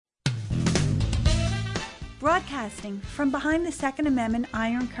Broadcasting from behind the Second Amendment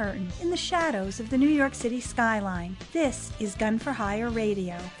Iron Curtain in the shadows of the New York City skyline, this is Gun for Hire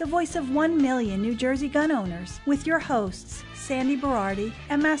Radio, the voice of 1 million New Jersey gun owners, with your hosts, Sandy Berardi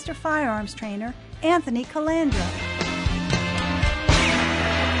and Master Firearms Trainer, Anthony Calandra.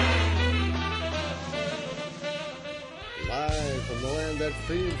 Live from the land that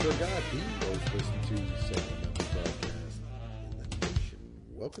free and forgot, heroes listen to the Second Amendment broadcast in the nation.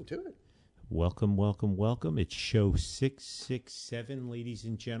 Welcome to it. Welcome. It's show 667, ladies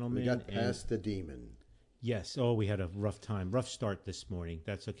and gentlemen. We got past the demon. Yes. Oh, we had a rough start this morning.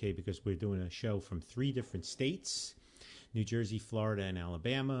 That's okay because we're doing a show from 3 different states, New Jersey, Florida, and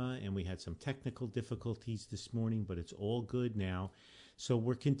Alabama, and we had some technical difficulties this morning, but it's all good now. So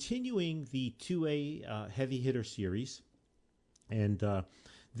we're continuing the 2A heavy hitter series, and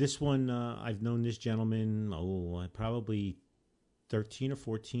this one, I've known this gentleman, probably 13 or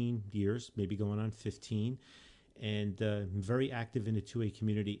 14 years, maybe going on 15, and very active in the 2A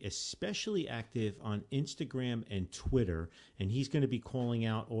community, especially active on Instagram and Twitter, and he's going to be calling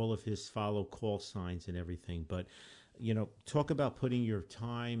out all of his follow call signs and everything. But you know, talk about putting your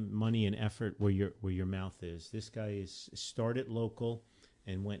time, money, and effort where your mouth is. This guy is started local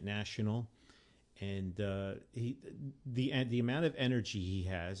and went national. And the amount of energy he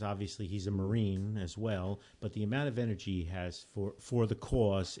has, obviously he's a Marine as well, but the amount of energy he has for the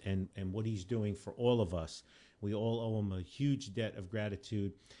cause and what he's doing for all of us, we all owe him a huge debt of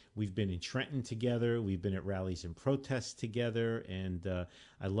gratitude. We've been in Trenton together. We've been at rallies and protests together, and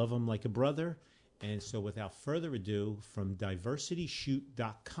I love him like a brother. And so without further ado, from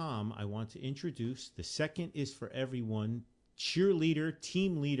diversityshoot.com, I want to introduce the second is for everyone, cheerleader,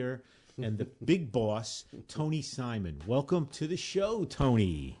 team leader, and the big boss, Tony Simon. Welcome to the show,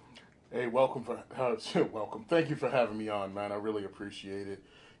 Tony. Hey, welcome. Thank you for having me on, man. I really appreciate it.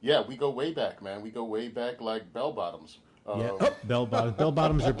 Yeah, we go way back, man. We go way back like bell bottoms. Bell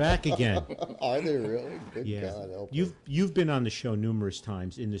bottoms are back again. Are they really? Good yeah. God. Help You've been on the show numerous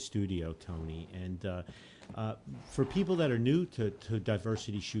times in the studio, Tony, and for people that are new to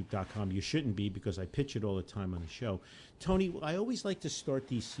diversityshoot.com, you shouldn't be because I pitch it all the time on the show. Tony, I always like to start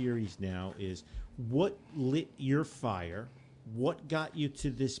these series now is what lit your fire? What got you to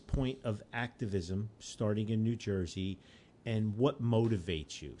this point of activism starting in New Jersey? And what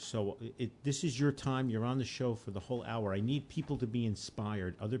motivates you? So this is your time. You're on the show for the whole hour. I need people to be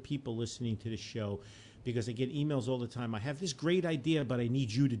inspired, other people listening to the show, because I get emails all the time. I have this great idea, but I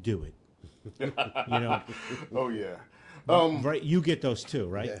need you to do it. You know? Oh, yeah. Right, you get those too,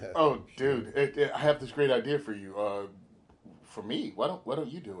 right? Yeah. Oh, dude, I have this great idea for you. For me, why don't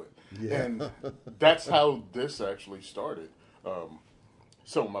you do it? Yeah. And that's how this actually started.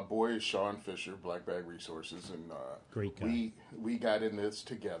 So my boy is Sean Fisher, Black Bag Resources, and great guy. We got in this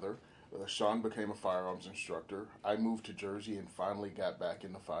together. Sean became a firearms instructor. I moved to Jersey and finally got back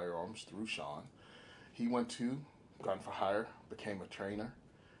into firearms through Sean. He went to Gun for Hire, became a trainer,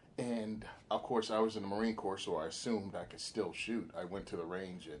 and of course I was in the Marine Corps, so I assumed I could still shoot. I went to the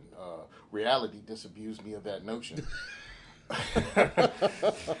range, and reality disabused me of that notion.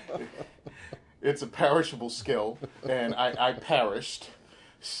 It's a perishable skill, and I perished.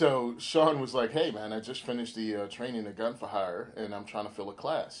 So Sean was like, hey, man, I just finished the training at Gun for Hire, and I'm trying to fill a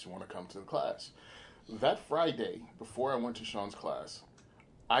class. You want to come to the class? That Friday, before I went to Sean's class,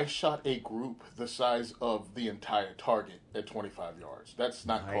 I shot a group the size of the entire target at 25 yards. That's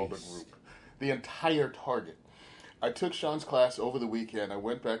not called a group. The entire target. I took Sean's class over the weekend. I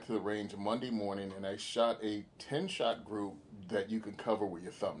went back to the range Monday morning, and I shot a 10-shot group that you can cover with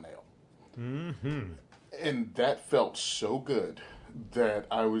your thumbnail. Mm-hmm. And that felt so good that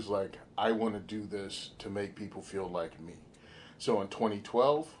I was like, I want to do this to make people feel like me. So in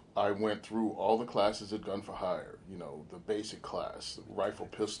 2012, I went through all the classes at Gun for Hire. You know, the basic class, rifle,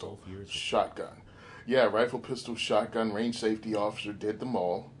 pistol, shotgun. Yeah, rifle, pistol, shotgun, range safety officer, did them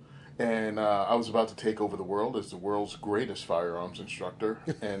all. And I was about to take over the world as the world's greatest firearms instructor.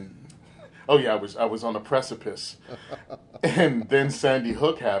 And oh yeah, I was on a precipice. And then Sandy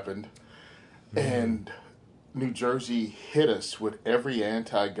Hook happened, and New Jersey hit us with every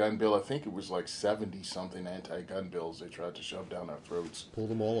anti-gun bill. I think it was like 70-something anti-gun bills they tried to shove down our throats. Pulled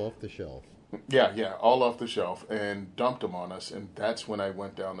them all off the shelf. Yeah, all off the shelf, and dumped them on us. And that's when I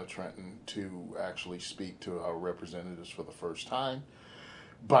went down to Trenton to actually speak to our representatives for the first time.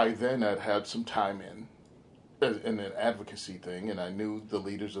 By then, I'd had some time in an advocacy thing, and I knew the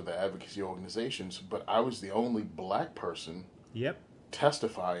leaders of the advocacy organizations, but I was the only black person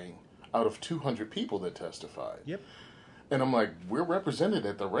testifying out of 200 people that testified. Yep. And I'm like, we're represented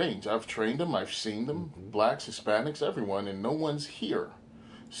at the range. I've trained them. I've seen them, blacks, Hispanics, everyone, and no one's here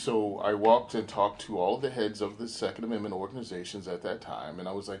So I walked and talked to all the heads of the Second Amendment organizations at that time, and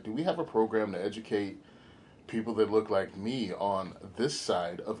I was like, do we have a program to educate people that look like me on this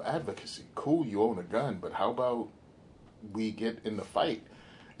side of advocacy? Cool, you own a gun, but how about we get in the fight?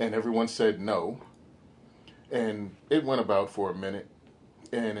 And everyone said no. And it went about for a minute.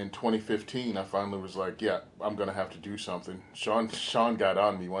 And in 2015, I finally was like, yeah, I'm going to have to do something. Sean got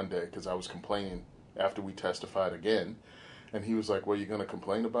on me one day because I was complaining after we testified again. And he was like, well, you going to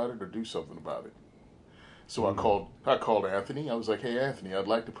complain about it or do something about it? So I called Anthony. I was like, hey, Anthony, I'd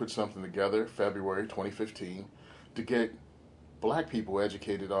like to put something together February 2015 to get black people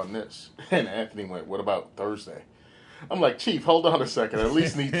educated on this. And Anthony went, what about Thursday? I'm like, Chief, hold on a second. I at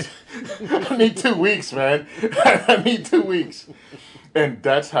least I need 2 weeks, man. I need 2 weeks. And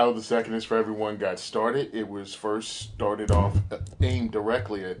that's how the Second is for Everyone got started. It was first started off aimed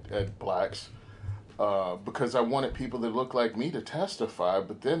directly at blacks. Because I wanted people that look like me to testify,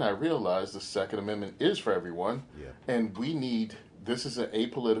 but then I realized the Second Amendment is for everyone, and this is an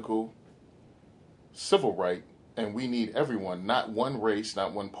apolitical civil right, and we need everyone, not one race,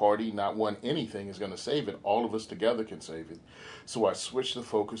 not one party, not one anything is going to save it. All of us together can save it. So I switched the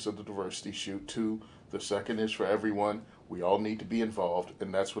focus of the diversity shoot to the Second is for everyone. We all need to be involved,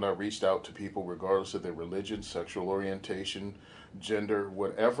 and that's when I reached out to people regardless of their religion, sexual orientation, gender,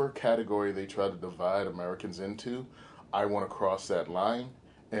 whatever category they try to divide Americans into. I want to cross that line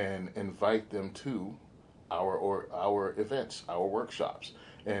and invite them to our events, our workshops,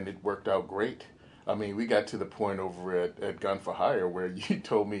 and it worked out great. I mean, we got to the point over at Gun for Hire where you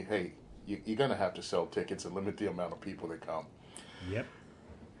told me, hey, you're going to have to sell tickets and limit the amount of people that come. Yep.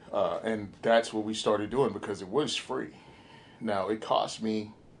 And that's what we started doing because it was free. Now, it cost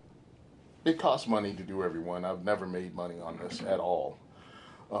money to do everyone. I've never made money on this at all.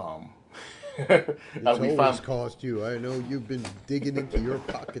 It's always cost you. I know you've been digging into your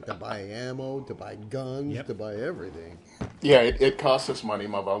pocket to buy ammo, to buy guns, to buy everything. Yeah, it costs us money.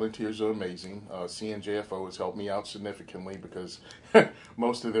 My volunteers are amazing. CNJFO has helped me out significantly because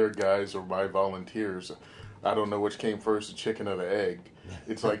most of their guys are my volunteers. I don't know which came first, the chicken or the egg.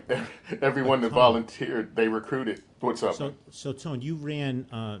 It's like everyone that volunteered, they recruited. What's up? So Tone, you ran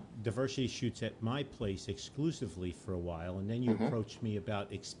diversity shoots at my place exclusively for a while, and then you approached me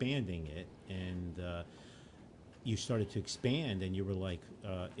about expanding it, and you started to expand, and you were like,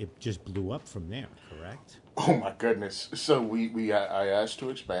 it just blew up from there, correct? Oh my goodness! So I asked to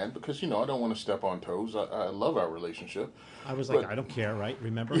expand because I don't want to step on toes. I love our relationship. I was like, I don't care, right?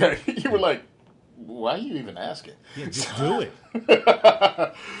 Remember? Yeah, you were like, why are you even asking? Yeah, just do it.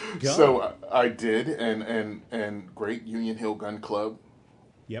 So I did, and great Union Hill Gun Club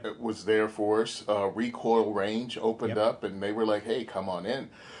was there for us. Recoil Range opened up, and they were like, hey, come on in.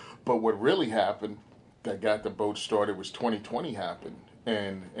 But what really happened that got the boat started was 2020 happened,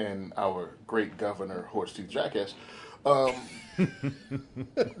 and our great governor, Horsetooth Jackass,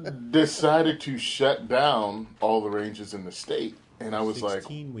 decided to shut down all the ranges in the state. And I was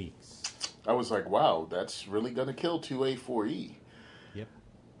 16 weeks. I was like, wow, that's really going to kill 2A4E. Yep.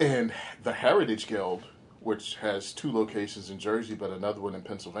 And the Heritage Guild, which has 2 locations in Jersey, but another one in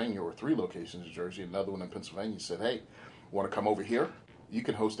Pennsylvania, or 3 locations in Jersey, another one in Pennsylvania, said, hey, want to come over here? You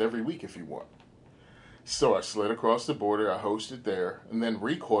can host every week if you want. So I slid across the border, I hosted there, and then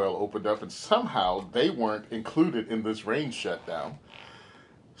Recoil opened up, and somehow they weren't included in this range shutdown.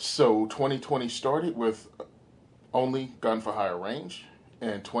 So 2020 started with only Gun for Hire range.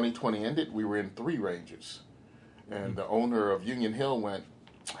 And 2020 ended, we were in 3 ranges. And the owner of Union Hill went,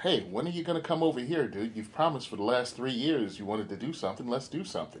 hey, when are you going to come over here, dude? You've promised for the last 3 years you wanted to do something. Let's do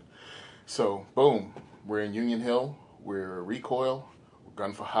something. So, boom, we're in Union Hill. We're Recoil, we're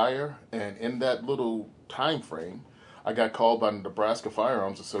Gun for Hire. And in that little time frame, I got called by the Nebraska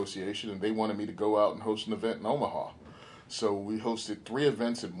Firearms Association, and they wanted me to go out and host an event in Omaha. So we hosted 3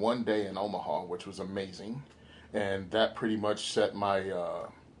 events in one day in Omaha, which was amazing. And that pretty much set my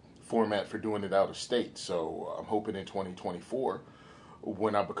format for doing it out of state. So I'm hoping in 2024,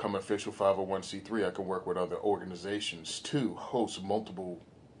 when I become official 501c3, I can work with other organizations to host multiple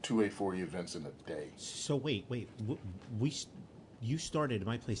 2A4E events in a day. So wait. You started at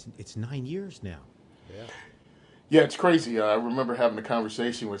my place. It's 9 years now. Yeah, it's crazy. I remember having a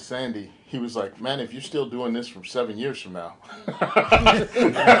conversation with Sandy. He was like, man, if you're still doing this from 7 years from now.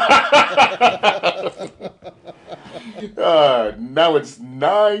 Now it's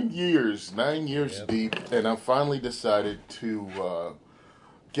 9 years. 9 years deep. And I finally decided to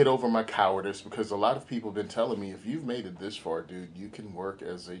get over my cowardice because a lot of people have been telling me, if you've made it this far, dude, you can work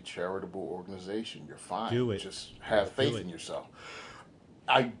as a charitable organization. You're fine. Do it. Just have faith in yourself.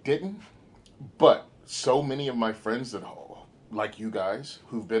 I didn't, but so many of my friends that like you guys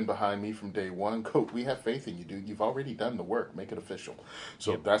who've been behind me from day one, we have faith in you, dude. You've already done the work. Make it official.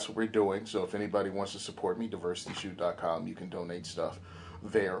 So that's what we're doing. So if anybody wants to support me, diversityshoot.com, you can donate stuff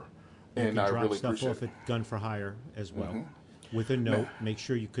there. And I really stuff appreciate off it. at Gun for Hire as well. With a note, make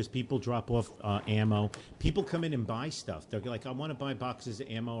sure because people drop off ammo. People come in and buy stuff. They're like, I want to buy boxes of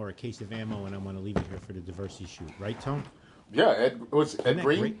ammo or a case of ammo, and I want to leave it here for the diversity shoot. Right, Tone? Yeah, Ed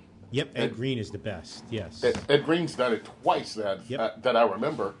Green? Great? Yep, Ed Green is the best, yes. Ed Green's done it twice that I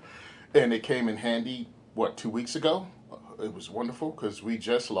remember. And it came in handy, 2 weeks ago? It was wonderful because we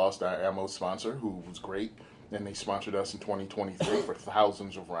just lost our ammo sponsor, who was great. And they sponsored us in 2023 for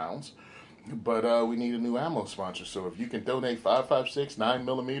thousands of rounds. But we need a new ammo sponsor. So if you can donate 5.56,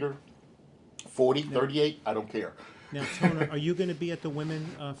 9mm, 40, 38, I don't care. Now, Tona, are you going to be at the Women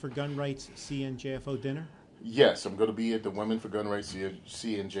for Gun Rights CNJFO dinner? Yes, I'm going to be at the Women for Gun Rights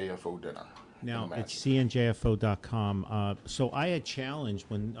CNJFO dinner. Now, it's cnjfo.com. So I had challenged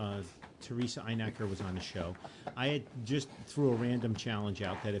when Teresa Einacker was on the show. I had just threw a random challenge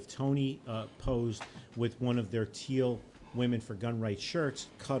out that if Tony posed with one of their teal Women for Gun Rights shirts,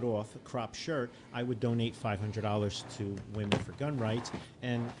 cut off, a crop shirt, I would donate $500 to Women for Gun Rights.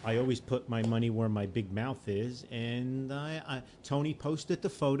 And I always put my money where my big mouth is. And Tony posted the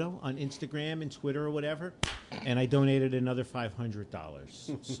photo on Instagram and Twitter or whatever, and I donated another $500.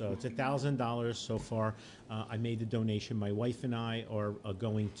 So it's $1,000 so far. I made the donation. My wife and I are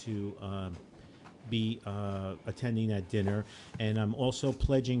going to be attending that dinner, and I'm also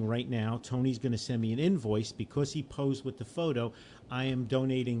pledging right now. Tony's going to send me an invoice because he posed with the photo. I am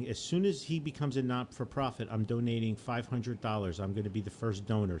donating as soon as he becomes a not-for-profit. I'm donating $500. I'm going to be the first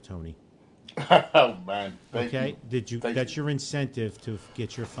donor, Tony. Oh man! Thank you. That's your incentive to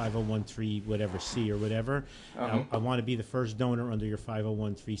get your 501(c) whatever C or whatever. I want to be the first donor under your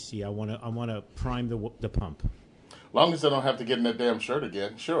 501(c). I want to prime the pump. Long as I don't have to get in that damn shirt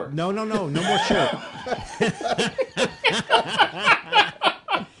again, sure. No more shirt.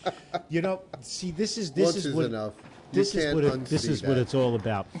 See, this is what enough. This is what it's all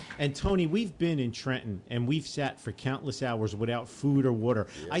about. And Tony, we've been in Trenton and we've sat for countless hours without food or water.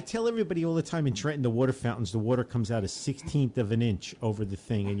 Yeah. I tell everybody all the time in Trenton, the water fountains, the water comes out a 1/16 of an inch over the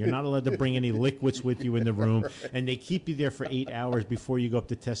thing, and you're not allowed to bring any liquids with you in the room. Right. And they keep you there for 8 hours before you go up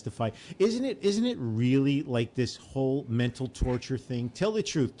to testify. Isn't it really like this whole mental torture thing? Tell the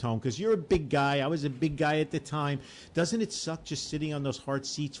truth, Tone, because you're a big guy. I was a big guy at the time. Doesn't it suck just sitting on those hard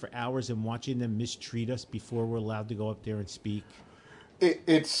seats for hours and watching them mistreat us before we're allowed to go up there and speak?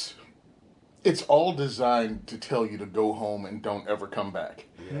 It's all designed to tell you to go home and don't ever come back.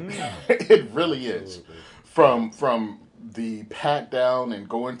 Yeah. It really is. From the pat down and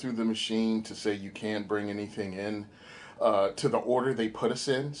going through the machine to say you can't bring anything in, to the order they put us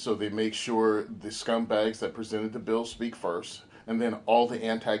in, so they make sure the scumbags that presented the bill speak first, and then all the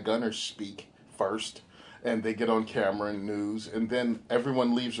anti-gunners speak first. And they get on camera and news, and then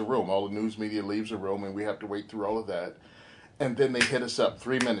everyone leaves the room. All the news media leaves the room, and we have to wait through all of that. And then they hit us up,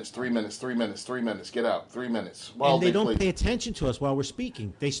 3 minutes, 3 minutes, 3 minutes, 3 minutes, get out, 3 minutes. While and they don't pay attention to us while we're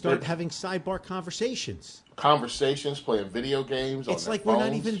speaking. They start having sidebar conversations. Playing video games on It's like phones. We're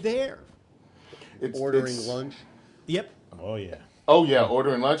not even there. Ordering lunch. Yep. Oh, yeah. Oh, yeah,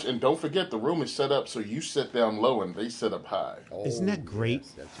 ordering lunch. And don't forget, the room is set up so you sit down low and they sit up high. Oh, isn't that great?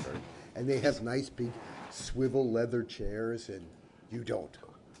 Yes, that's right. And they have nice big swivel leather chairs, and you don't.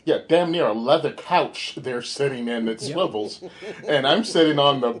 Yeah, damn near a leather couch they're sitting in that swivels. And I'm sitting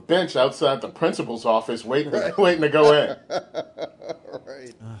on the bench outside the principal's office waiting to go in.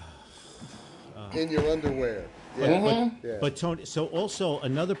 Right. In your underwear. Yeah. But Tony, so also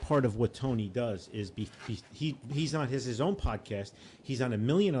another part of what Tony does is he's on his own podcast. He's on a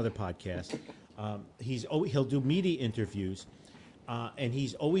million other podcasts. He'll do media interviews. And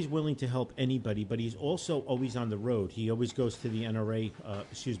he's always willing to help anybody, but he's also always on the road. He always goes to the NRA,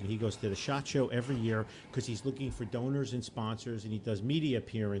 he goes to the SHOT Show every year because he's looking for donors and sponsors, and he does media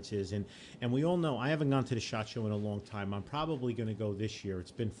appearances. And we all know, I haven't gone to the SHOT Show in a long time. I'm probably going to go this year.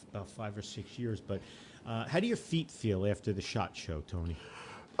 It's been about 5 or 6 years. But how do your feet feel after the SHOT Show, Tony?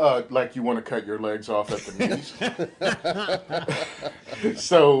 Like you want to cut your legs off at the knees.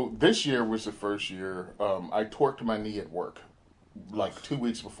 So this year was the first year I torqued my knee at work. Like 2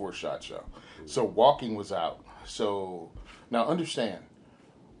 weeks before SHOT Show. So walking was out. So now understand,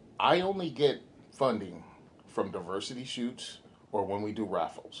 I only get funding from diversity shoots or when we do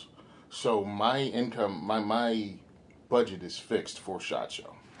raffles. So my income, my budget is fixed for SHOT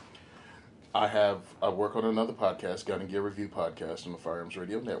Show. I work on another podcast, Gun and Gear Review podcast on the Firearms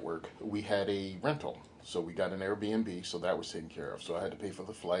Radio Network. We had a rental. So we got an Airbnb, so that was taken care of. So I had to pay for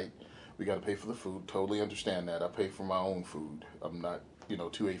the flight. We got to pay for the food. Totally understand that. I pay for my own food. I'm not,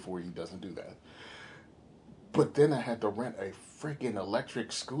 2A4E doesn't do that. But then I had to rent a freaking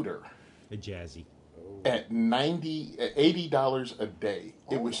electric scooter A Jazzy. at $80 a day.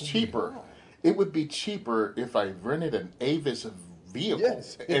 It was cheaper. It would be cheaper if I rented an Avis vehicle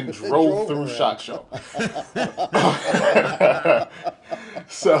and drove through SHOT Show.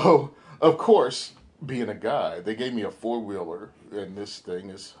 So, of course, being a guy, they gave me a 4-wheeler, and this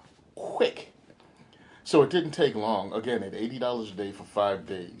thing is quick. So it didn't take long. Again, at $80 a day for 5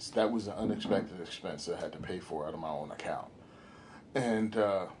 days, that was an unexpected expense that I had to pay for out of my own account. And,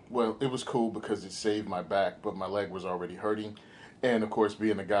 well, it was cool because it saved my back, but my leg was already hurting. And, of course,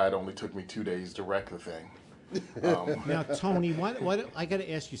 being a guy, it only took me 2 days to wreck the thing. Now, Tony, why I got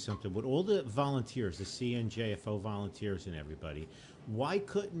to ask you something. With all the volunteers, the CNJFO volunteers and everybody, why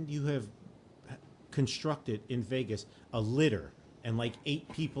couldn't you have constructed in Vegas a litter and like 8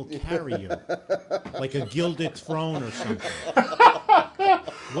 people carry you, like a gilded throne or something?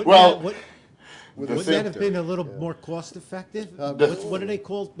 Wouldn't that have been a little more cost effective? What are they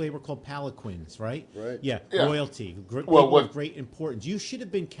called? They were called palanquins, right? Right. Yeah, Yeah. royalty. People of great importance. You should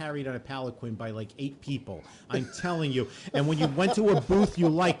have been carried on a palanquin by like 8 people. I'm telling you. And when you went to a booth you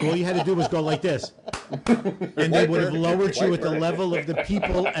liked, all you had to do was go like this. And they would have lowered you at the level of the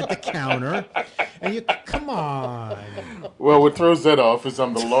people at the counter. And you, come on. Well, what throws that off is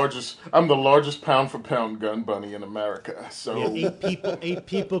I'm the largest pound for pound gun bunny in America. So Yeah, 8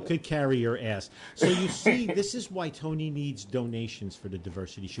 people could carry your ass. So you see, this is why Tony needs donations for the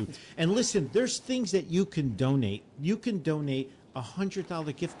diversity shoot. And listen, there's things that you can donate. You can donate a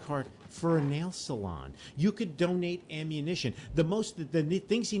 $100 gift card for a nail salon. You could donate ammunition. The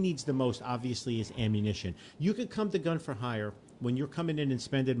things he needs the most, obviously, is ammunition. You could come to Gun for Hire. When you're coming in and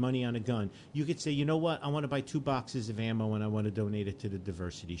spending money on a gun, you could say, you know what, I want to buy 2 boxes of ammo and I want to donate it to the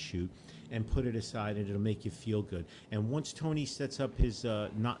diversity shoot and put it aside, and it'll make you feel good. And once Tony sets up his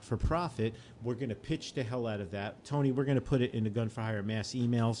not-for-profit, we're going to pitch the hell out of that. Tony, we're going to put it in the Gun for Hire mass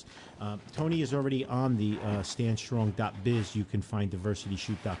emails. Tony is already on the standstrong.biz. You can find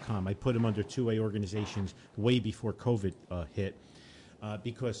diversityshoot.com. I put him under 2A organizations way before COVID hit.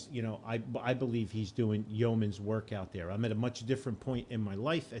 Because, I believe he's doing yeoman's work out there. I'm at a much different point in my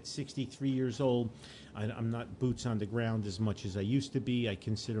life at 63 years old. I'm not boots on the ground as much as I used to be. I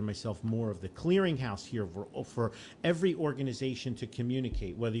consider myself more of the clearinghouse here for every organization to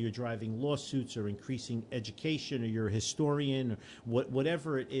communicate, whether you're driving lawsuits or increasing education or you're a historian or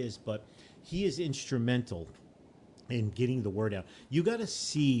whatever it is. But he is instrumental in getting the word out. You got to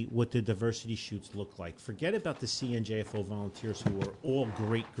see what the diversity shoots look like. Forget about the CNJFO volunteers who are all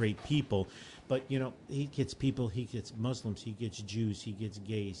great, great people. But, he gets people, he gets Muslims, he gets Jews, he gets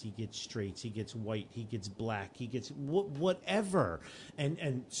gays, he gets straights, he gets white, he gets black, he gets whatever.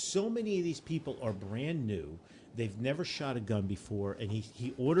 And so many of these people are brand new. They've never shot a gun before. And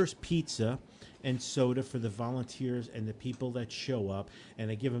he orders pizza and soda for the volunteers and the people that show up,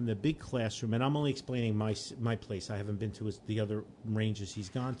 and I give him the big classroom, and I'm only explaining my place. I haven't been to the other ranges he's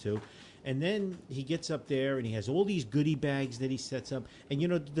gone to. And then he gets up there, and he has all these goodie bags that he sets up. And,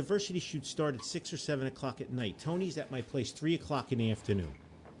 the diversity shoots start at 6 or 7 o'clock at night. Tony's at my place 3 o'clock in the afternoon,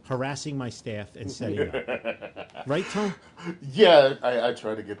 harassing my staff and setting up. Right, Tony? Yeah, I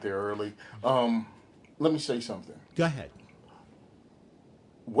try to get there early. Let me say something. Go ahead.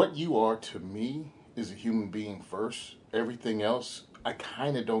 What you are to me is a human being first. Everything else, I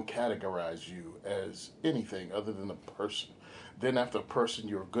kind of don't categorize you as anything other than a person. Then after a person,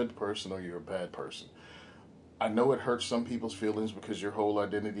 you're a good person or you're a bad person. I know it hurts some people's feelings because your whole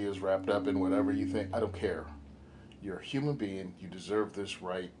identity is wrapped up in whatever you think. I don't care. You're a human being. You deserve this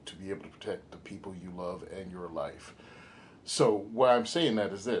right to be able to protect the people you love and your life. So why I'm saying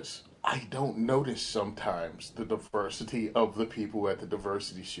that is this. I don't notice sometimes the diversity of the people at the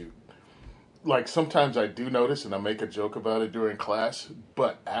diversity shoot. Like, sometimes I do notice, and I make a joke about it during class,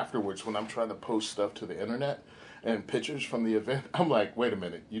 but afterwards, when I'm trying to post stuff to the internet and pictures from the event, I'm like, wait a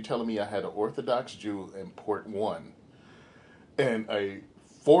minute, you telling me I had an Orthodox Jew in port 1 and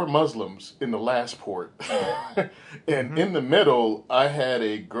 4 Muslims in the last port. And in the middle, I had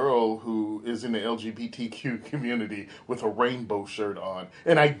a girl who is in the LGBTQ community with a rainbow shirt on.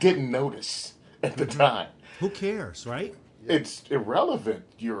 And I didn't notice at the time. Who cares, right? It's irrelevant.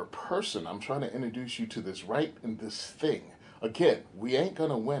 You're a person. I'm trying to introduce you to this right and this thing. Again, we ain't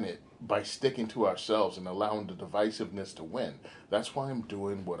going to win it by sticking to ourselves and allowing the divisiveness to win. That's why I'm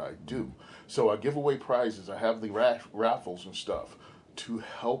doing what I do. So I give away prizes. I have the raffles and stuff to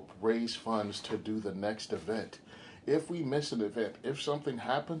help raise funds to do the next event. If we miss an event, if something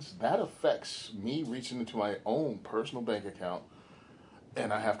happens, that affects me reaching into my own personal bank account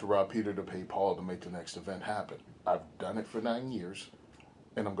and I have to rob Peter to pay Paul to make the next event happen. I've done it for 9 years,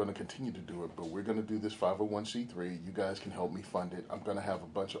 and I'm going to continue to do it, but we're going to do this 501c3. You guys can help me fund it. I'm going to have a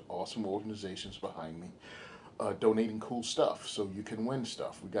bunch of awesome organizations behind me donating cool stuff so you can win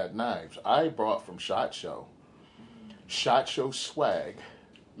stuff. We got knives. I brought from SHOT Show swag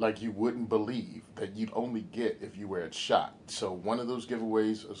like you wouldn't believe that you'd only get if you were at SHOT. So one of those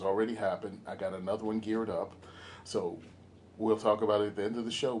giveaways has already happened. I got another one geared up. So we'll talk about it at the end of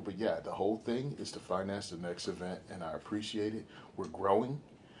the show. But yeah, the whole thing is to finance the next event, and I appreciate it. We're growing.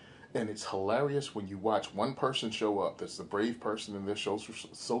 And it's hilarious when you watch one person show up that's the brave person in their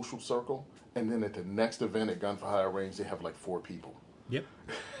social circle, and then at the next event at Gun for Hire Range, they have like 4 people. Yep.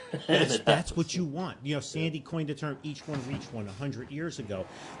 That's what you want. You know, Sandy coined the term "each one reach one" 100 years ago.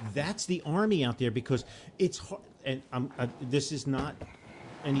 That's the Army out there, because it's hard. And this is not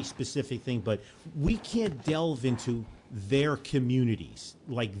any specific thing, but we can't delve into their communities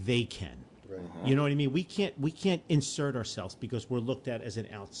like they can. Right. You know what I mean? We can't insert ourselves because we're looked at as an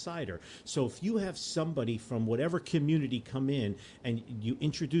outsider. So if you have somebody from whatever community come in and you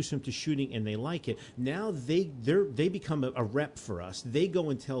introduce them to shooting and they like it, now they become a rep for us. They go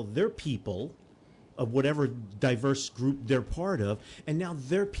and tell their people of whatever diverse group they're part of, and now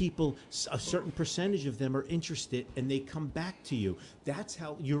their people, a certain percentage of them are interested, and they come back to you. That's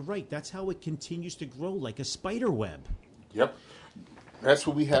how, you're right, that's how it continues to grow like a spider web. Yep. That's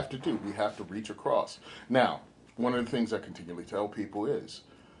what we have to do. We have to reach across. Now, one of the things I continually tell people is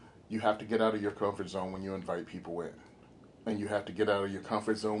you have to get out of your comfort zone when you invite people in. And you have to get out of your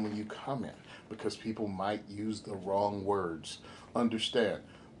comfort zone when you come in, because people might use the wrong words. Understand,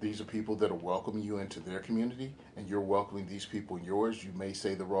 these are people that are welcoming you into their community, and you're welcoming these people in yours. You may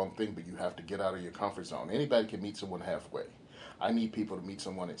say the wrong thing, but you have to get out of your comfort zone. Anybody can meet someone halfway. I need people to meet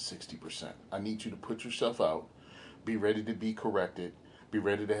someone at 60%. I need you to put yourself out, be ready to be corrected, be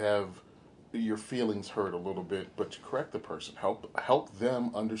ready to have your feelings hurt a little bit, but to correct the person. Help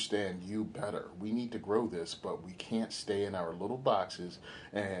them understand you better. We need to grow this, but we can't stay in our little boxes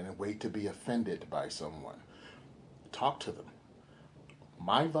and wait to be offended by someone. Talk to them.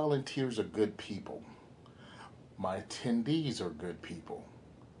 My volunteers are good people. My attendees are good people.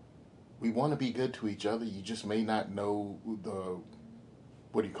 We want to be good to each other. You just may not know the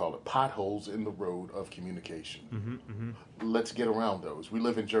potholes in the road of communication. Mm-hmm, mm-hmm. Let's get around those. We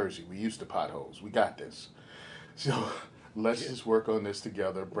live in Jersey. We used to potholes. We got this. So let's just work on this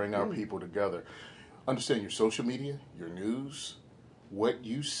together, bring our people together. Understand your social media, your news, what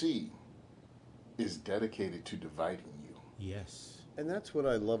you see is dedicated to dividing you. Yes. And that's what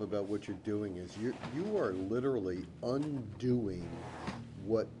I love about what you're doing is you are literally undoing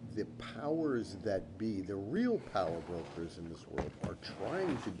what the powers that be, the real power brokers in this world, are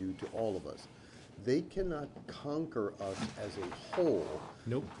trying to do to all of us. They cannot conquer us as a whole.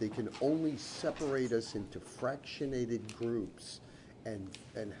 Nope. They can only separate us into fractionated groups and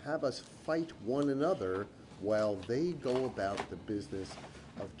have us fight one another while they go about the business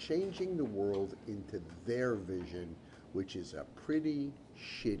of changing the world into their vision, which is a pretty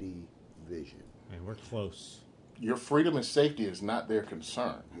shitty vision. And we're close. Your freedom and safety is not their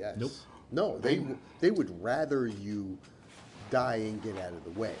concern. Yes. Nope. No, they would rather you die and get out of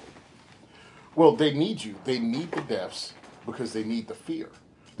the way. Well, they need you. They need the deaths because they need the fear.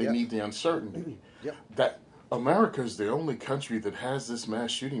 They Yep. need the uncertainty. Yep. That America is the only country that has this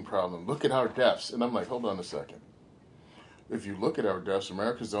mass shooting problem. Look at our deaths. And I'm like, hold on a second. If you look at our deaths,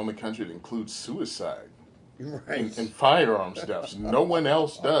 America is the only country that includes suicide. Right. And firearms deaths. No one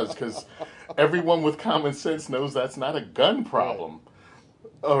else does, because everyone with common sense knows that's not a gun problem.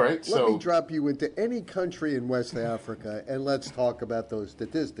 All right, Let me drop you into any country in West Africa, and let's talk about those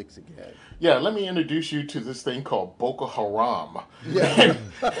statistics again. Yeah, let me introduce you to this thing called Boko Haram. Yeah.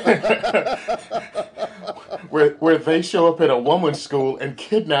 where they show up at a woman's school and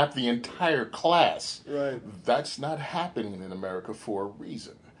kidnap the entire class. Right. That's not happening in America for a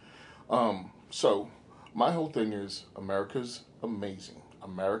reason. So my whole thing is America's amazing.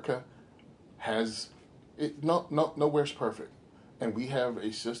 America has nowhere's perfect. And we have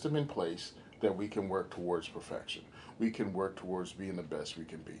a system in place that we can work towards perfection. We can work towards being the best we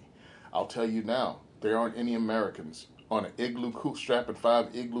can be. I'll tell you now, there aren't any Americans on an igloo strapping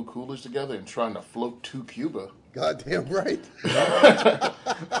 5 igloo coolers together and trying to float to Cuba. Goddamn right.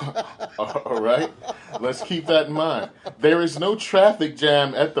 All right? Let's keep that in mind. There is no traffic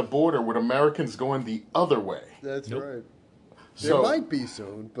jam at the border with Americans going the other way. That's right. So, there might be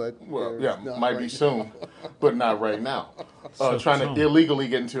soon, but might be soon, but not right now. Trying to illegally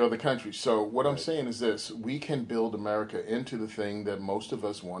get into other countries. So what I'm saying is this: we can build America into the thing that most of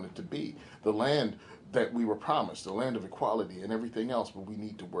us want it to be. The land, that we were promised, the land of equality and everything else, but we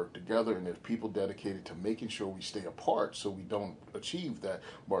need to work together, and there's people dedicated to making sure we stay apart so we don't achieve that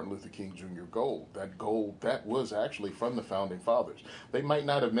Martin Luther King Jr. goal. That goal that was actually from the Founding Fathers. They might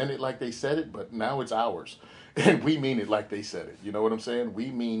not have meant it like they said it, but now it's ours. And we mean it like they said it. You know what I'm saying?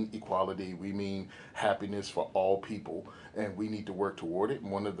 We mean equality. We mean happiness for all people, and we need to work toward it. And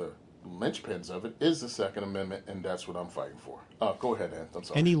one of the linchpins of it is the Second Amendment, and that's what I'm fighting for. Go ahead, Ant. I'm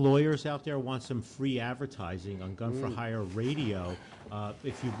sorry. Any lawyers out there want some free advertising on Gun for Hire Radio?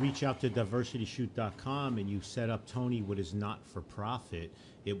 If you reach out to diversityshoot.com and you set up Tony with his not-for-profit,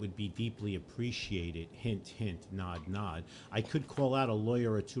 it would be deeply appreciated. Hint, hint, nod, nod. I could call out a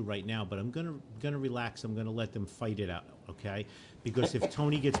lawyer or two right now, but I'm gonna relax. I'm gonna let them fight it out, okay? Because if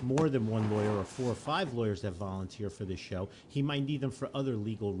Tony gets more than one lawyer or 4 or 5 lawyers that volunteer for this show, he might need them for other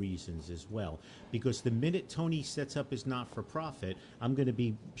legal reasons as well. Because the minute Tony sets up his not-for-profit, I'm going to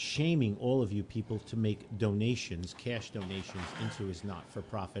be shaming all of you people to make donations, cash donations, into his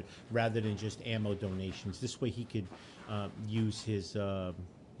not-for-profit rather than just ammo donations. This way he could use his...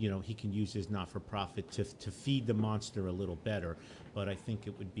 he can use his not-for-profit to feed the monster a little better, but I think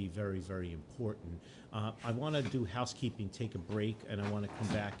it would be very, very important. I want to do housekeeping, take a break, and I want to come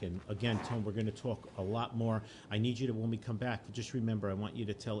back. And again, Tone, we're going to talk a lot more. I need you to, when we come back, just remember, I want you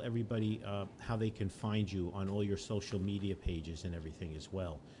to tell everybody how they can find you on all your social media pages and everything as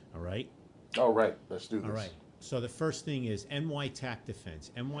well. All right? All right, let's do this. All right. So the first thing is NY TAC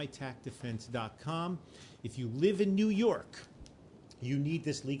Defense, nytacdefense.com. If you live in New York, you need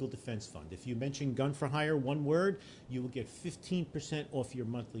this legal defense fund. If you mention Gun for Hire, one word, you will get 15% off your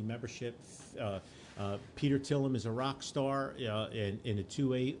monthly membership. Peter Tillum is a rock star in a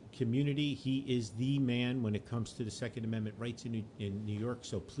 2A community. He is the man when it comes to the Second Amendment rights in New York,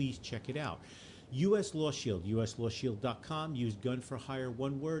 so please check it out. U.S. Law Shield, uslawshield.com. Use Gun for Hire,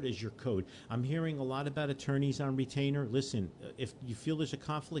 one word, as your code. I'm hearing a lot about attorneys on retainer. Listen, if you feel there's a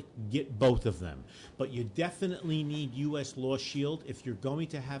conflict, get both of them. But you definitely need U.S. Law Shield if you're going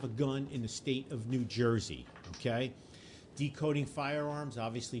to have a gun in the state of New Jersey, okay? Decoding Firearms,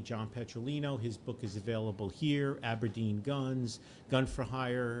 obviously John Petrolino. His book is available here. Aberdeen Guns, Gun for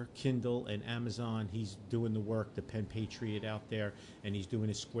Hire, Kindle, and Amazon. He's doing the work, the Pen Patriot out there, and he's doing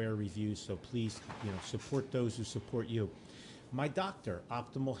his Square reviews. So please, support those who support you. My doctor,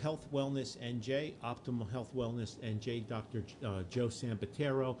 Optimal Health Wellness NJ, Optimal Health Wellness NJ, Dr. Joe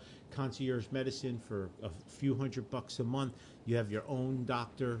Sambatero, concierge medicine for a few $100 a month. You have your own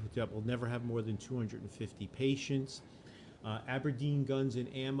doctor that will never have more than 250 patients. Aberdeen Guns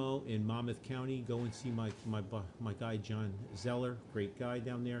and Ammo in Monmouth County. Go and see my guy John Zeller, great guy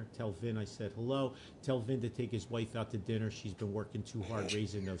down there. Tell Vin I said hello. Tell Vin to take his wife out to dinner. She's been working too hard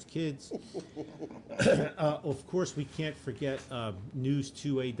raising those kids. Of course, we can't forget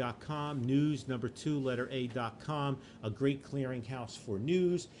news2a.com. News number 2 letter A.com. A great clearinghouse for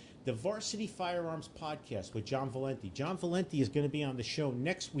news. The Varsity Firearms Podcast with John Valenti. John Valenti is going to be on the show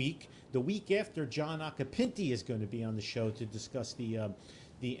next week. The week after, John Acapinti is going to be on the show to discuss the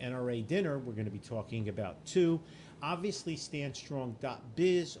NRA dinner. We're going to be talking about 2. Obviously,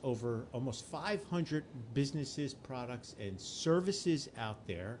 StandStrong.biz, over almost 500 businesses, products, and services out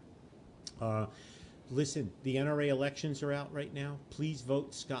there. Listen, the NRA elections are out right now. Please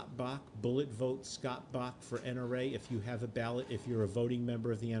vote Scott Bach. Bullet vote Scott Bach for NRA if you have a ballot, if you're a voting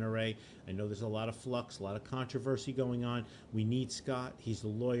member of the NRA. I know there's a lot of flux, a lot of controversy going on. We need Scott. He's a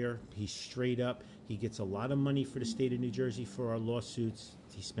lawyer. He's straight up. He gets a lot of money for the state of New Jersey for our lawsuits.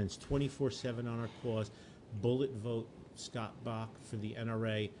 He spends 24/7 on our cause. Bullet vote Scott Bach for the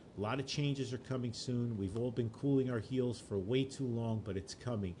NRA. A lot of changes are coming soon. We've all been cooling our heels for way too long, but it's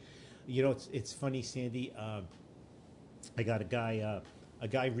coming. It's funny, Sandy. I got a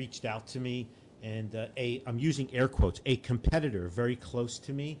guy reached out to me, and I'm using air quotes, a competitor very close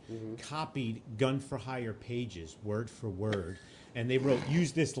to me copied Gun for Hire pages word for word, and they wrote,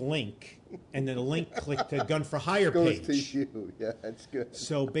 use this link, and then a link clicked to Gun for Hire page. Goes to you. Yeah, that's good.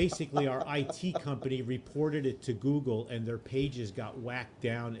 So basically our IT company reported it to Google, and their pages got whacked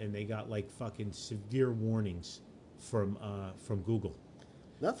down, and they got like fucking severe warnings from Google.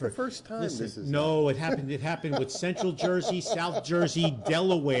 Not the first time. Listen, this is no, it happened. It happened with Central Jersey, South Jersey,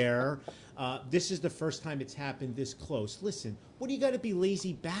 Delaware. This is the first time it's happened this close. Listen, what do you got to be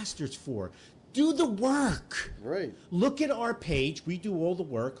lazy bastards for? Do the work. Right. Look at our page. We do all the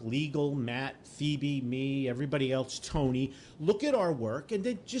work. Legal, Matt, Phoebe, me, everybody else, Tony. Look at our work and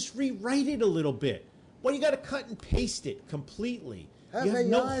then just rewrite it a little bit. Well, you got to cut and paste it completely. Have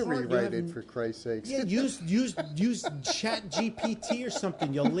AI rewrite it, for Christ's sakes. Yeah, use Chat GPT or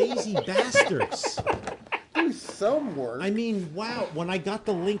something, you lazy bastards. do some work. I mean, wow. When I got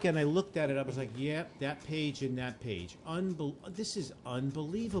the link and I looked at it, I was like, yep, that page and that page. This is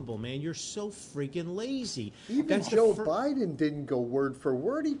unbelievable, man. You're so friggin' lazy. Even Joe Biden didn't go word for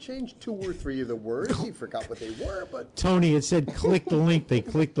word. He changed 2 or 3 of the words. He forgot what they were, but... Tony, it said click the link. They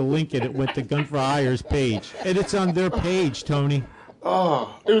clicked the link and it went to Gun for Hire's page. And it's on their page, Tony.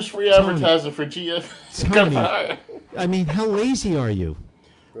 Oh, it was free advertising for GF. Tony, I mean, how lazy are you?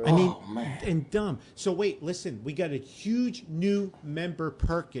 I mean, man. And dumb. So wait, listen, we got a huge new member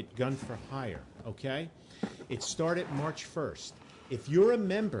perk at Gun for Hire, okay? It started March 1st. If you're a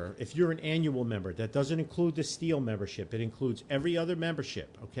member, if you're an annual member, that doesn't include the Steel membership. It includes every other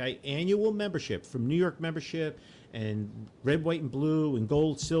membership, okay? Annual membership from New York membership and red, white, and blue and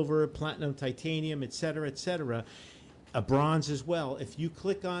gold, silver, platinum, titanium, et cetera, a bronze as well. If you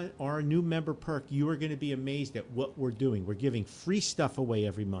click on our new member perk, you are going to be amazed at what we're doing. We're giving free stuff away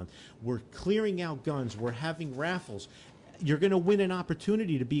every month. We're clearing out guns. We're having raffles. You're going to win an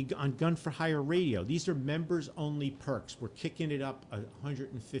opportunity to be on Gun for Hire Radio. These are members-only perks. We're kicking it up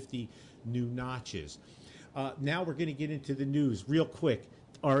 150 new notches. Now we're going to get into the news real quick.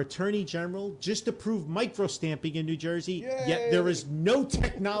 Our Attorney General just approved microstamping in New Jersey, yet there is no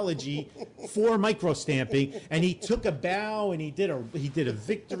technology for microstamping. And he took a bow and he did a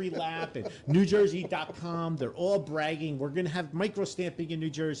victory lap at NewJersey.com. They're all bragging. We're going to have microstamping in New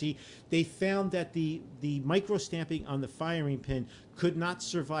Jersey. They found that the microstamping on the firing pin could not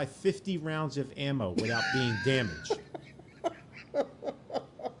survive 50 rounds of ammo without being damaged.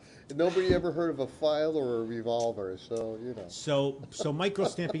 Nobody ever heard of a file or a revolver, so, you know. So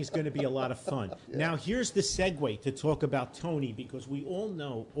microstamping is going to be a lot of fun. Yeah. Now, here's the segue to talk about Tony, because we all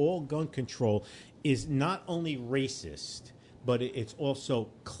know all gun control is not only racist, but it's also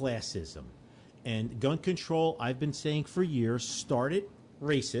classism. And gun control, I've been saying for years, started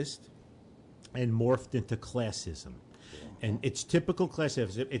racist and morphed into classism. And it's typical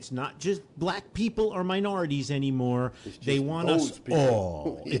classism. It's not just black people or minorities anymore. They want us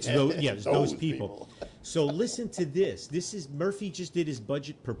all. It's those people. So listen to this. Murphy just did his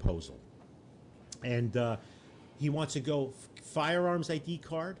budget proposal. And he wants to go firearms ID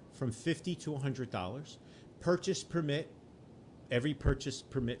card from $50 to $100. Purchase permit, every purchase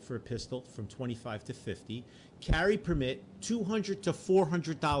permit for a pistol from $25 to $50. Carry permit, $200 to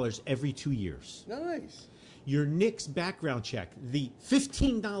 $400 every 2 years. Nice. Your NICS background check, the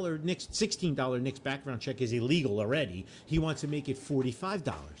 $15 NICS, $16 NICS background check is illegal already. He wants to make it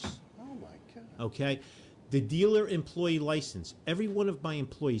 $45. Oh, my God. Okay? The dealer employee license. Every one of my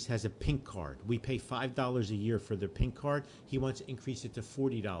employees has a pink card. We pay $5 a year for their pink card. He wants to increase it to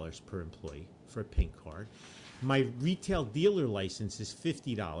 $40 per employee for a pink card. My retail dealer license is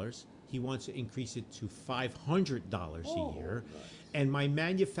 $50. He wants to increase it to $500 a year. Nice. And my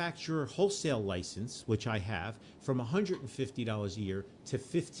manufacturer wholesale license, which I have, from $150 a year to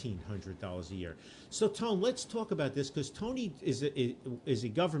 $1,500 a year. So, Tone, let's talk about this, because Tony is a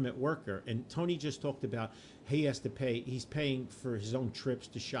government worker, and Tony just talked about he's paying for his own trips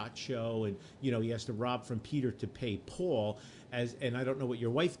to SHOT Show, and he has to rob from Peter to pay Paul. And I don't know what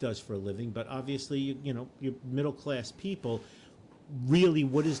your wife does for a living, but obviously, you're middle class people. Really,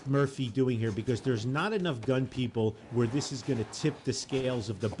 what is Murphy doing here? Because there's not enough gun people where this is going to tip the scales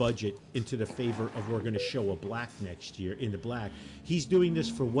of the budget into the favor of we're going to show a black next year in the black. He's doing this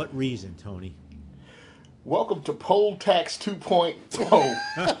for what reason, Tony? Welcome to Poll Tax 2.0.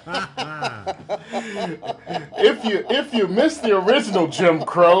 If you missed the original Jim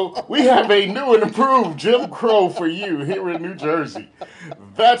Crow, we have a new and improved Jim Crow for you here in New Jersey.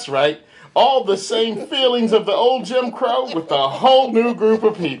 That's right. All the same feelings of the old Jim Crow with a whole new group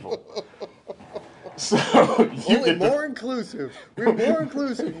of people. So Only more inclusive. We're more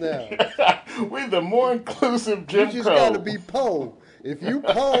inclusive now. We're the more inclusive Jim Crow. You just got to be Poe. If you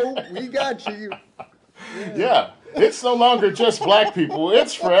Poe, we got you. Yeah. It's no longer just black people.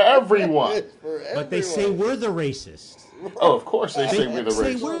 It's for everyone. It's for everyone. But they say we're the racists. Oh, of course they say we're the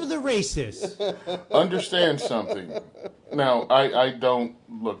Say racists. we're the racists. Understand something. Now, I don't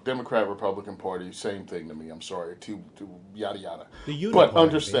look. Democrat, Republican Party, same thing to me. I'm sorry. To yada yada. But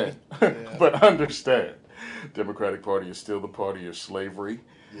understand. But understand. Democratic Party is still the party of slavery.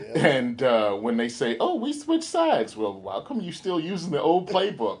 Yeah. And when they say, "Oh, we switched sides," well, how come you still using the old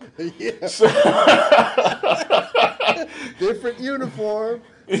playbook? Yeah. So, different uniform.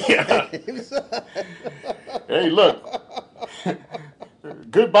 Yeah. Hey, look.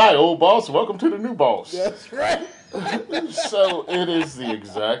 Goodbye, old boss. Welcome to the new boss. That's right. So it is the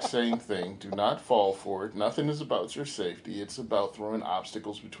exact same thing. Do not fall for it. Nothing is about your safety. It's about throwing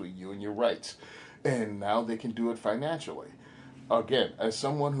obstacles between you and your rights. And now they can do it financially. Again, as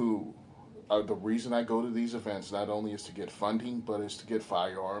someone who The reason I go to these events not only is to get funding, but is to get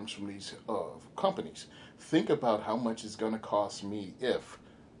firearms from these companies. Think about how much it's going to cost me if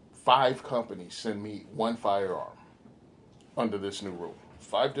 5 companies send me 1 firearm under this new rule.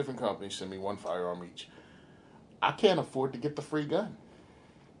 5 different companies send me 1 firearm each. I can't afford to get the free gun.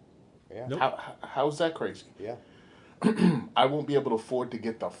 Yeah. Nope. How's that crazy? Yeah. I won't be able to afford to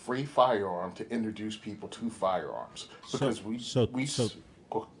get the free firearm to introduce people to firearms because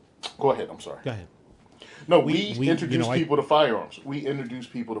go ahead. I'm sorry. Go ahead. No, we introduce you know, people to firearms. We introduce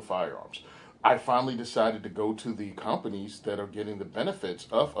people to firearms. I finally decided to go to the companies that are getting the benefits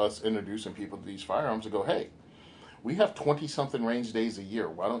of us introducing people to these firearms and go, hey, we have 20-something range days a year.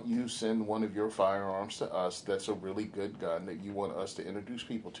 Why don't you send one of your firearms to us that's a really good gun that you want us to introduce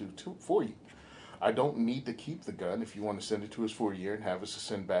people to for you? I don't need to keep the gun. If you want to send it to us for a year and have us to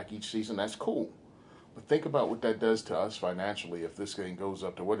send back each season, that's cool. But think about what that does to us financially if this thing goes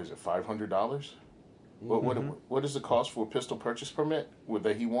up to, what is it, $500? Mm-hmm. What is the cost for a pistol purchase permit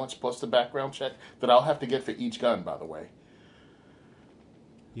that he wants, plus the background check that I'll have to get for each gun, by the way?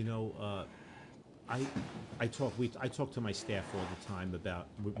 You know, I talk to my staff all the time about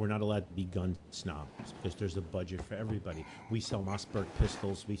we're not allowed to be gun snobs because there's a budget for everybody. We sell Mossberg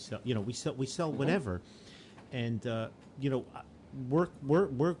pistols. We sell whatever, and we're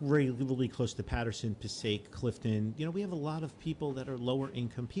really close to Patterson, Passaic, Clifton. You know, we have a lot of people that are lower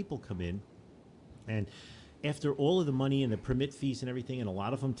income people come in, and after all of the money and the permit fees and everything, and a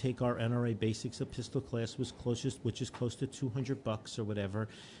lot of them take our NRA basics of pistol class, which is close to $200 or whatever.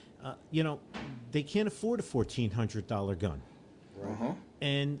 They can't afford a $1,400 gun. Right. Uh-huh.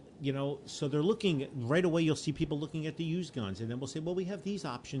 And, so they're looking, right away you'll see people looking at the used guns. And then we'll say, well, we have these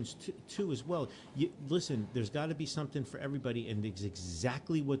options too as well. Listen, there's got to be something for everybody. And it's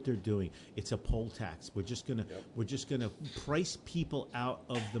exactly what they're doing. It's a poll tax. We're just going to price people out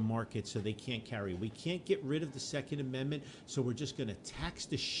of the market so they can't carry. We can't get rid of the Second Amendment. So we're just going to tax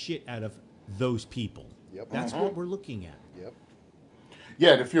the shit out of those people. Yep. That's what we're looking at. Yep.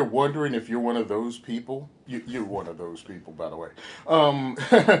 Yeah, and if you're wondering if you're one of those people, you're one of those people, by the way.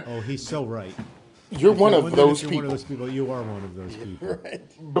 Oh, he's so right. You're one of those people. One of those people. You are one of those people.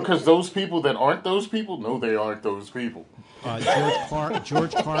 Right. Because those people that aren't those people, no, they aren't those people.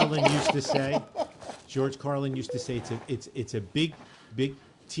 George Carlin used to say. George Carlin used to say it's a big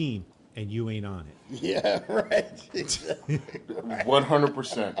team and you ain't on it. Yeah, right. Exactly.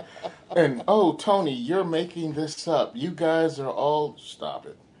 100%. And, oh, Tony, you're making this up. You guys are all... Stop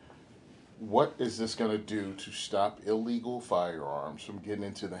it. What is this going to do to stop illegal firearms from getting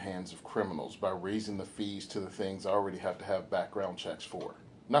into the hands of criminals by raising the fees to the things I already have to have background checks for?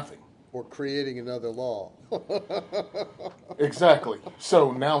 Nothing. Or creating another law. Exactly.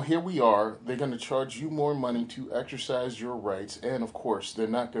 So now here we are. They're going to charge you more money to exercise your rights. And, of course, they're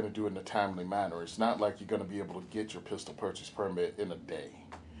not going to do it in a timely manner. It's not like you're going to be able to get your pistol purchase permit in a day.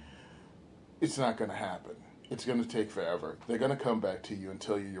 It's not going to happen. It's going to take forever. They're going to come back to you and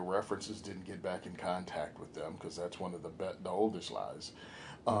tell you your references didn't get back in contact with them because that's one of the oldest lies.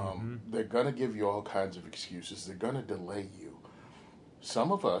 They're going to give you all kinds of excuses. They're going to delay you.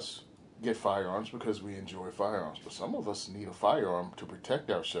 Some of us get firearms because we enjoy firearms, but some of us need a firearm to protect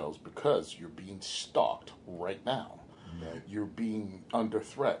ourselves because you're being stalked right now. Right. You're being under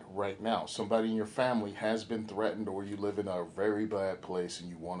threat right now. Somebody in your family has been threatened, or you live in a very bad place and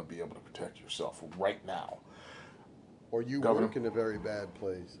you want to be able to protect yourself right now. Or you work in a very bad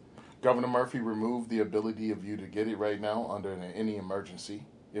place. Governor Murphy removed the ability of you to get it right now under any emergency.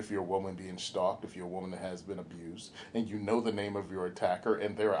 If you're a woman being stalked, if you're a woman that has been abused, and you know the name of your attacker,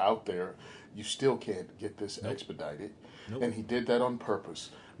 and they're out there, you still can't get this expedited. Nope. And he did that on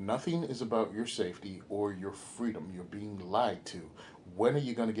purpose. Nothing is about your safety or your freedom. You're being lied to. When are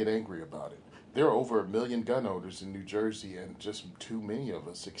you going to get angry about it? There are over 1 million gun owners in New Jersey, and just too many of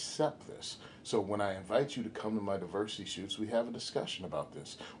us accept this. So when I invite you to come to my diversity shoots, we have a discussion about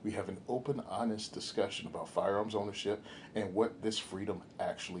this. We have an open, honest discussion about firearms ownership and what this freedom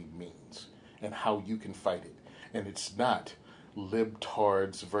actually means and how you can fight it. And it's not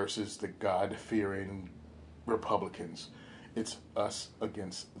libtards versus the God-fearing Republicans. It's us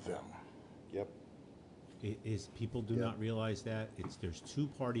against them. Yep. People do not realize that there's 2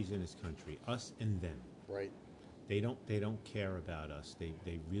 parties in this country, us and them. Right. They don't care about us. They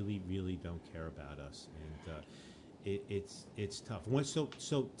really, really don't care about us, and it's tough.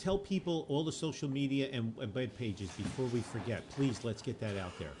 So tell people all the social media and web pages before we forget. Please, let's get that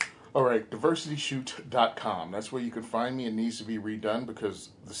out there. All right, diversityshoot.com. That's where you can find me. It needs to be redone because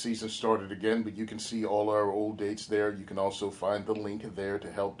the season started again, but you can see all our old dates there. You can also find the link there to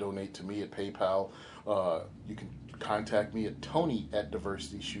help donate to me at PayPal. You can contact me at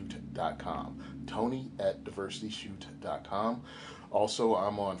tony@diversityshoot.com. tony@diversityshoot.com. Also,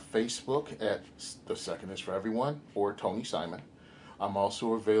 I'm on Facebook at The Second Is For Everyone or Tony Simon. I'm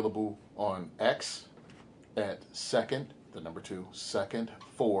also available on X at second, the number 2, second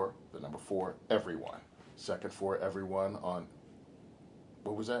for, the number 4, everyone. Second for everyone on,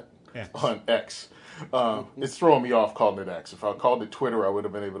 what was that? X. On X. It's throwing me off calling it X. If I called it Twitter, I would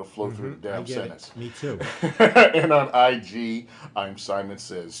have been able to flow through the damn sentence. Me too. And on IG, I'm Simon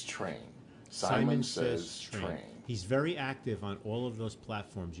Says Train. Simon Says Train. He's very active on all of those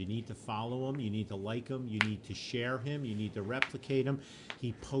platforms. You need to follow him. You need to like him. You need to share him. You need to replicate him.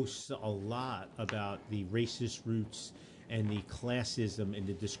 He posts a lot about the racist roots and the classism and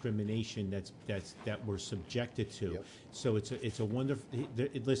the discrimination that we're subjected to. Yep. So it's a wonderful.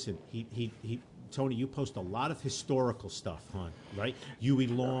 Listen, he Tony, you post a lot of historical stuff, hon, right? Huey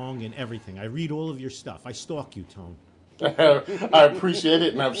Long and everything. I read all of your stuff. I stalk you, Tone. I appreciate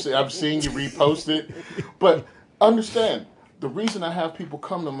it, and I'm seeing you repost it. But understand, the reason I have people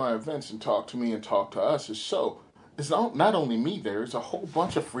come to my events and talk to me and talk to us is so it's not only me there, it's a whole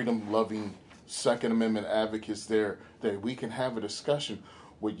bunch of freedom-loving Second Amendment advocates there that we can have a discussion.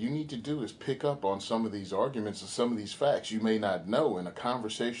 What you need to do is pick up on some of these arguments and some of these facts you may not know in a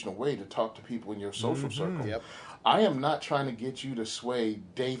conversational way to talk to people in your social circle. Yep. I am not trying to get you to sway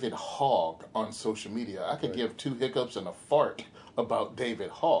David Hogg on social media. I could give 2 hiccups and a fart about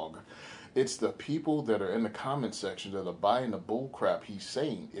David Hogg. It's the people that are in the comment section that are buying the bull crap he's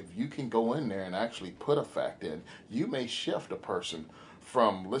saying. If you can go in there and actually put a fact in, you may shift a person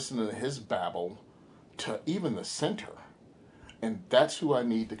from listening to his babble to even the center. And that's who I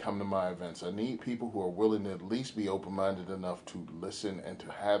need to come to my events. I need people who are willing to at least be open-minded enough to listen and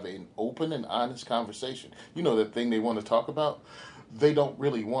to have an open and honest conversation. You know, that thing they want to talk about? They don't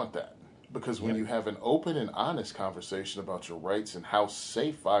really want that. Because when you have an open and honest conversation about your rights and how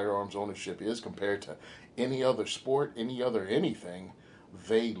safe firearms ownership is compared to any other sport, any other anything,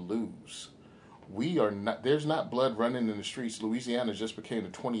 they lose. There's not blood running in the streets. Louisiana just became the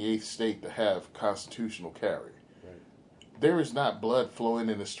 28th state to have constitutional carry. There is not blood flowing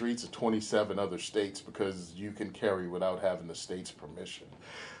in the streets of 27 other states because you can carry without having the state's permission.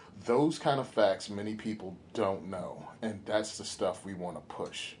 Those kind of facts many people don't know, and that's the stuff we want to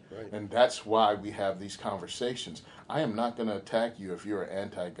push. Right. And that's why we have these conversations. I am not going to attack you if you're an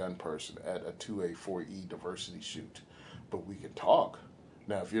anti-gun person at a 2A4E diversity shoot, but we can talk.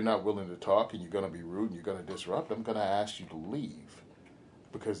 Now, if you're not willing to talk and you're going to be rude and you're going to disrupt, I'm going to ask you to leave,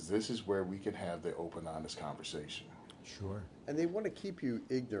 because this is where we can have the open, honest conversation. Sure. And they want to keep you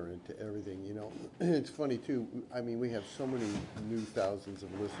ignorant to everything, you know. It's funny, too. I mean, we have so many new thousands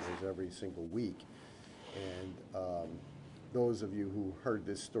of listeners every single week. And those of you who heard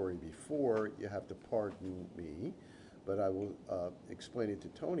this story before, you have to pardon me. But I will explain it to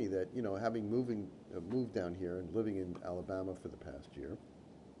Tony that, you know, having moved down here and living in Alabama for the past year,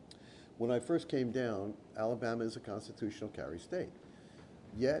 when I first came down, Alabama is a constitutional carry state.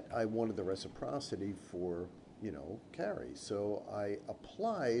 Yet I wanted the reciprocity for, you know, carry. So I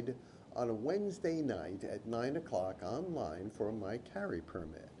applied on a Wednesday night at 9 o'clock online for my carry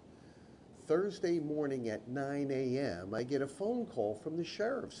permit. Thursday morning at 9 a.m., I get a phone call from the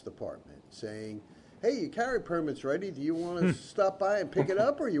sheriff's department saying, hey, your carry permit's ready. Do you want to stop by and pick it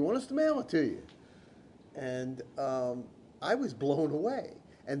up, or you want us to mail it to you? And I was blown away.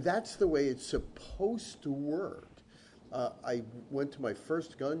 And that's the way it's supposed to work. I went to my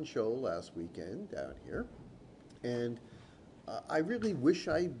first gun show last weekend down here. And I really wish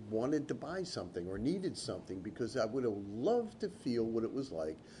I wanted to buy something or needed something, because I would have loved to feel what it was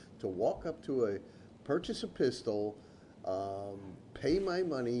like to walk up to purchase a pistol, pay my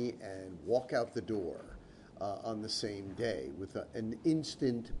money, and walk out the door on the same day with an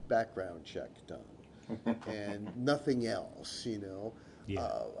instant background check done and nothing else, you know.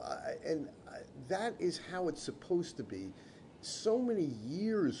 Yeah. That is how it's supposed to be. So many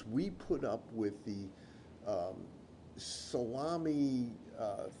years we put up with the salami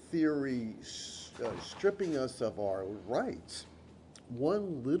theory stripping us of our rights,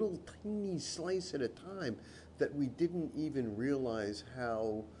 one little tiny slice at a time, that we didn't even realize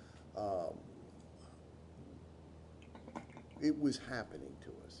how it was happening to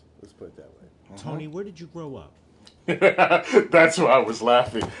us. Let's put it that way. Tony, where did you grow up? That's why I was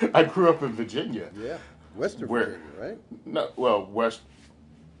laughing. I grew up in Virginia. Yeah, Western Virginia, right? No, well, Western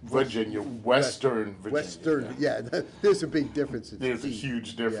Virginia. Yeah, there's a big difference. There's a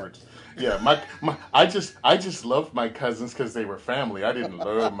huge difference. Yeah, I just loved my cousins because they were family. I didn't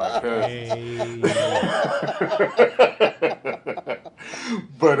love my cousins.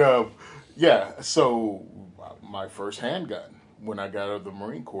 But yeah, so my first handgun. When I got out of the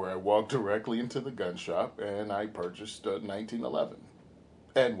Marine Corps, I walked directly into the gun shop and I purchased a 1911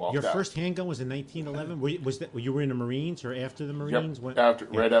 and walked Your out. first handgun was in 1911. Was that you were in the Marines or after the Marines?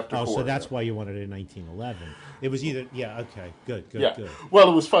 Yep, right after. Oh, Corps, so that's why you wanted it in 1911. It was either okay, good.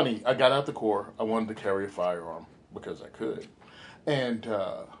 Well, it was funny. I got out the Corps. I wanted to carry a firearm because I could, and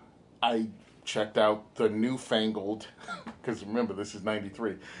I checked out the newfangled, because remember this is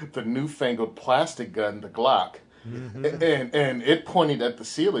 '93, the newfangled plastic gun, the Glock. Mm-hmm. And it pointed at the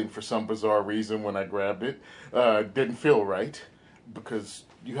ceiling for some bizarre reason when I grabbed it. Didn't feel right because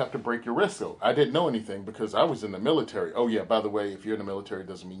you have to break your wrist. So I didn't know anything because I was in the military. Oh yeah, by the way, if you're in the military, it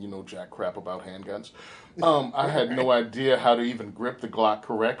doesn't mean you know jack crap about handguns. I had no idea how to even grip the Glock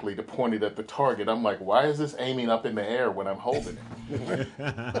correctly to point it at the target. I'm like, why is this aiming up in the air when I'm holding it?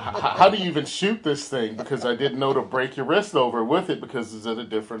 How do you even shoot this thing? Because I didn't know to break your wrist over with it because it's at a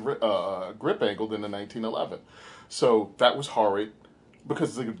different grip angle than the 1911. So that was horrid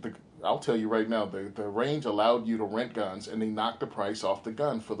because I'll tell you right now, the range allowed you to rent guns and they knocked the price off the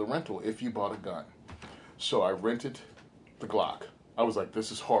gun for the rental if you bought a gun. So I rented the Glock. I was like,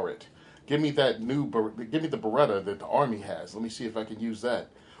 this is horrid. Give me the Beretta that the Army has. Let me see if I can use that.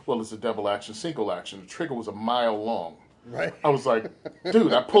 Well, it's a double action, single action. The trigger was a mile long. Right. I was like,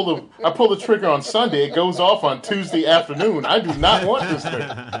 dude, I pull the trigger on Sunday. It goes off on Tuesday afternoon. I do not want this thing.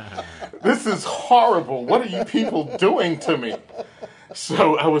 This is horrible. What are you people doing to me?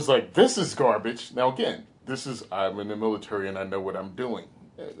 So I was like, this is garbage. Now again, I'm in the military and I know what I'm doing.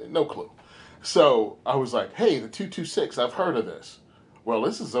 No clue. So I was like, hey, the 226, I've heard of this. Well,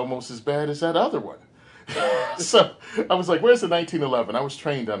 this is almost as bad as that other one. So I was like, where's the 1911? I was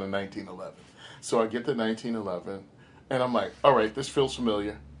trained on the 1911. So I get the 1911 and I'm like, all right, this feels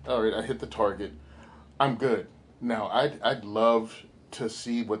familiar. All right, I hit the target. I'm good. Now, I'd love to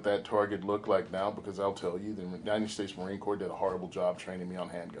see what that target looked like now because I'll tell you, the United States Marine Corps did a horrible job training me on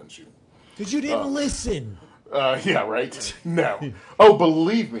handgun shooting. Because you didn't listen. Yeah, right? No. Oh,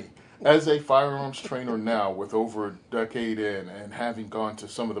 believe me, as a firearms trainer now with over a decade in and having gone to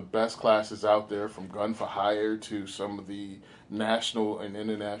some of the best classes out there from Gun for Hire to some of the national and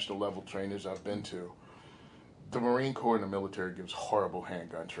international level trainers I've been to, the Marine Corps and the military gives horrible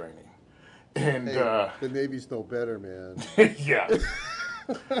handgun training. And hey, the Navy's no better, man. Yeah.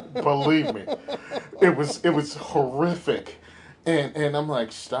 Believe me. It was horrific. And I'm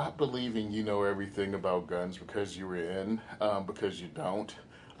like, stop believing you know everything about guns because you were in, because you don't.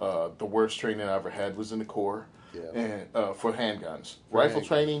 The worst training I ever had was in the Corps, and for handguns. Rifle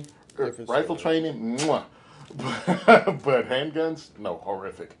training, mwah. But handguns, no,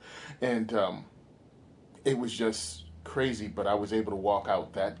 horrific. And it was just crazy, but I was able to walk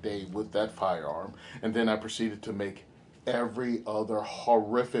out that day with that firearm, and then I proceeded to make every other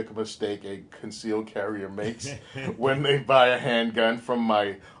horrific mistake a concealed carrier makes when they buy a handgun, from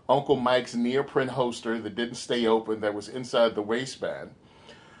my Uncle Mike's neoprene holster that didn't stay open that was inside the waistband,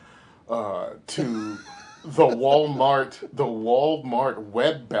 to the Walmart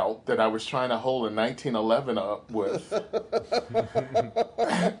web belt that I was trying to hold a 1911 up with.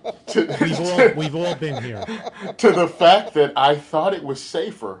 We've all been here. To the fact that I thought it was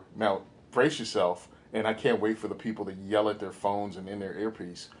safer. Now, brace yourself, and I can't wait for the people to yell at their phones and in their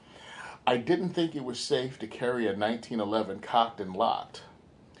earpiece. I didn't think it was safe to carry a 1911 cocked and locked.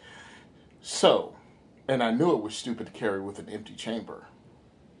 So, and I knew it was stupid to carry with an empty chamber.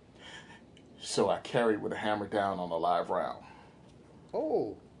 So I carried with a hammer down on a live round.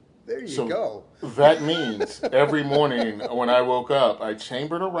 Oh, there you go. That means every morning when I woke up, I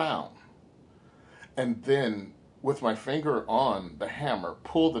chambered a round. And then with my finger on the hammer,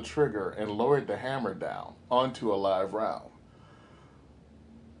 pulled the trigger and lowered the hammer down onto a live round.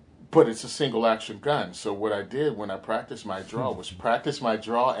 But it's a single action gun. So what I did when I practiced my draw was practice my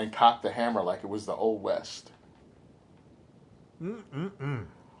draw and cock the hammer like it was the Old West.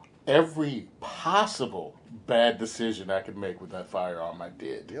 Every possible bad decision I could make with that firearm, I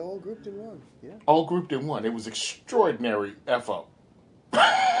did. They all grouped in one. Yeah. All grouped in one. It was extraordinary F.O.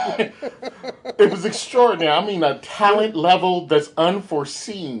 It was extraordinary. I mean, a talent level that's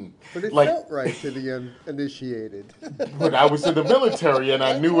unforeseen. But it felt right to the uninitiated. But I was in the military and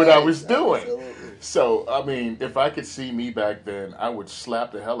I knew what I was doing. Absolutely. So, I mean, if I could see me back then, I would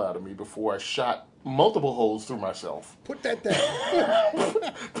slap the hell out of me before I shot multiple holes through myself. Put that down.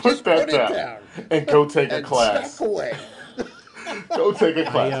 Put that down. And go take a class. Back away. Go take a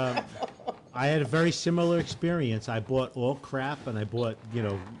class. I had a very similar experience. I bought all crap, and I bought,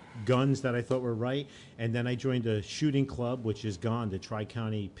 guns that I thought were right, and then I joined a shooting club, which is gone, the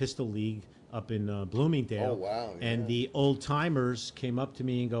Tri-County Pistol League up in Bloomingdale. Oh, wow, yeah. And the old timers came up to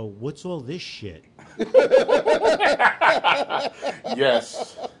me and go, "What's all this shit?"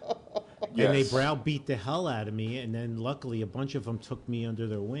 Yes. And they browbeat the hell out of me, and then luckily a bunch of them took me under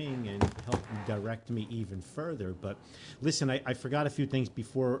their wing and helped direct me even further. But listen, I forgot a few things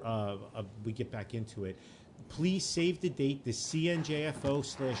before we get back into it. Please save the date. The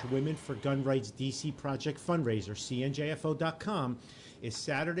CNJFO/Women for Gun Rights DC Project fundraiser, cnjfo.com, is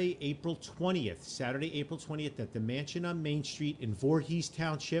Saturday, April 20th. Saturday, April 20th at the Mansion on Main Street in Voorhees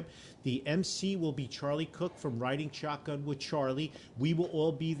Township. The MC will be Charlie Cook from Riding Shotgun with Charlie. We will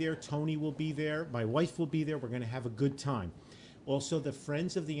all be there. Tony will be there. My wife will be there. We're going to have a good time. Also, the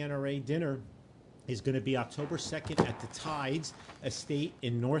Friends of the NRA dinner is going to be October 2nd at the Tides Estate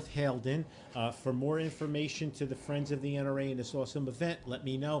in North Haledon. For more information to the Friends of the NRA and this awesome event, let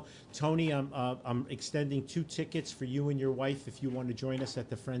me know. Tony, I'm extending 2 tickets for you and your wife if you want to join us at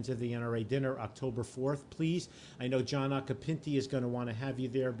the Friends of the NRA dinner October 4th, please. I know John Acapinti is going to want to have you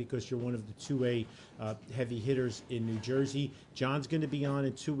there because you're one of the 2A heavy hitters in New Jersey. John's going to be on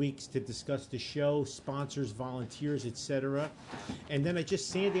in 2 weeks to discuss the show, sponsors, volunteers, etc. And then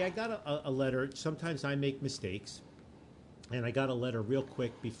Sandy, I got a letter. Sometimes I make mistakes. And I got a letter real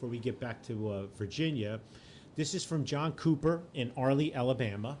quick before we get back to Virginia. This is from John Cooper in Arley,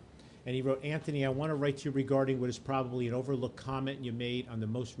 Alabama. And he wrote, "Anthony, I want to write to you regarding what is probably an overlooked comment you made on the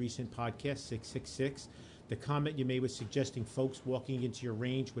most recent podcast, 666. The comment you made was suggesting folks walking into your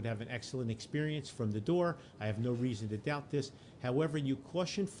range would have an excellent experience from the door. I have no reason to doubt this. However, you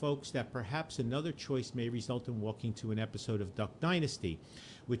caution folks that perhaps another choice may result in walking to an episode of Duck Dynasty.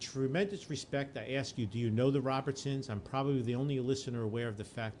 With tremendous respect, I ask you, do you know the Robertsons? I'm probably the only listener aware of the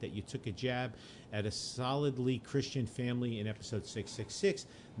fact that you took a jab at a solidly Christian family in episode 666.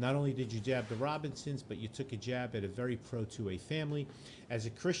 Not only did you jab the Robinsons, but you took a jab at a very pro-2A family. As a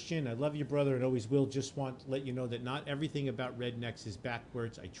Christian, I love you, brother, and always will. Just want to let you know that not everything about rednecks is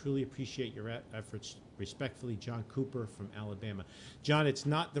backwards. I truly appreciate your efforts. Respectfully, John Cooper from Alabama." John, it's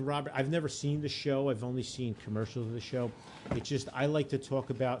not the Robert. I've never seen the show. I've only seen commercials of the show. It's just I like to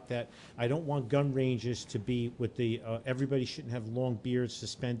talk about that. I don't want gun ranges to be with the everybody shouldn't have long beards,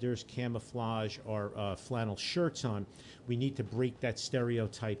 suspenders, camouflage, or flannel shirts on. We need to break that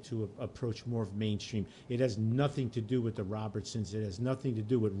stereotype to approach more of mainstream. It has nothing to do with the Robertsons. It has nothing to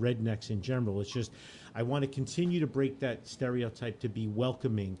do with rednecks in general. It's just I want to continue to break that stereotype to be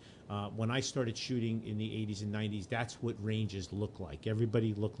welcoming. When I started shooting in the 80s and 90s, that's what ranges look like.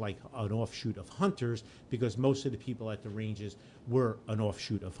 Everybody looked like an offshoot of hunters because most of the people at the ranges were an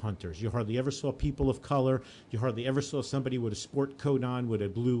offshoot of hunters. You hardly ever saw people of color. You hardly ever saw somebody with a sport coat on with a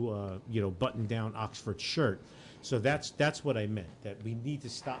blue, button-down Oxford shirt. So that's what I meant, that we need to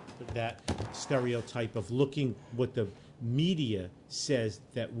stop that stereotype of looking what the media says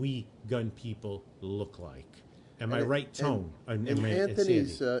that we gun people look like. Am I right, Tone? In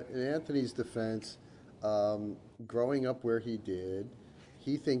Anthony's defense, growing up where he did,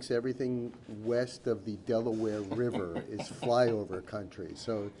 he thinks everything west of the Delaware River is flyover country.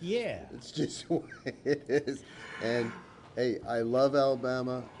 So yeah, it's just the way it is. And hey, I love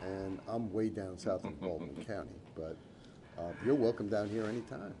Alabama, and I'm way down south of Baldwin County, but you're welcome down here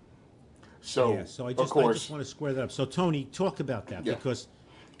anytime. So I just want to square that up. So Tony, talk about that because.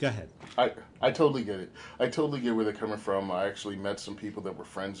 Go ahead. I totally get it. I totally get where they're coming from. I actually met some people that were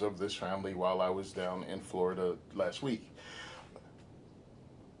friends of this family while I was down in Florida last week.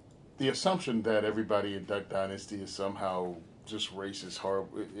 The assumption that everybody in Duck Dynasty is somehow just racist,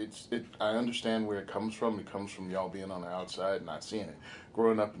 horrible. I understand where it comes from. It comes from y'all being on the outside and not seeing it.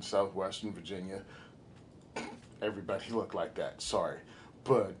 Growing up in southwestern Virginia, everybody looked like that. Sorry.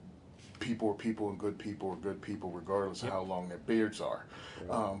 But people are people and good people are good people regardless of how long their beards are.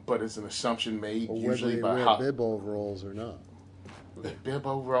 Right. But it's an assumption made usually by whether they wear bib overalls or not. Bib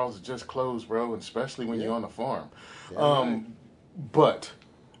overalls are just clothes, bro, and especially when you're on the farm. Yeah, right. But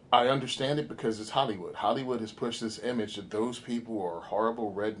I understand it because it's Hollywood. Hollywood has pushed this image that those people are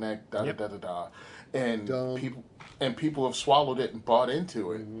horrible, redneck, da-da-da-da-da. And people have swallowed it and bought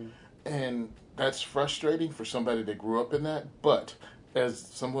into it. Mm-hmm. And that's frustrating for somebody that grew up in that. But as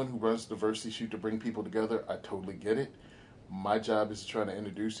someone who runs Diversity Shoot to bring people together, I totally get it. My job is to try to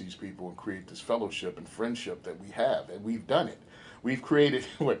introduce these people and create this fellowship and friendship that we have, and we've done it. We've created,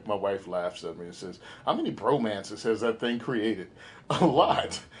 like my wife laughs at me and says, how many bromances has that thing created? A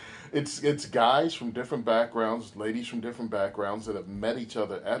lot. It's guys from different backgrounds, ladies from different backgrounds that have met each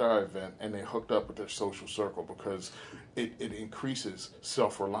other at our event, and they hooked up with their social circle because it increases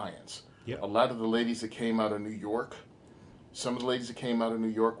self-reliance. Yep. A lot of the ladies that came out of New York, some of the ladies that came out of New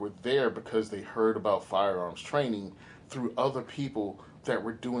York were there because they heard about firearms training through other people that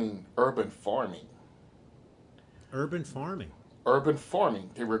were doing urban farming. Urban farming. Urban farming.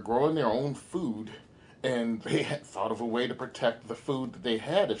 They were growing their own food, and they had thought of a way to protect the food that they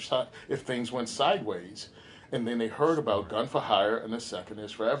had if things went sideways. And then they heard about Gun for Hire, and the second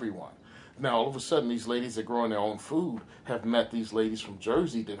is for everyone. Now, all of a sudden, these ladies that growing their own food have met these ladies from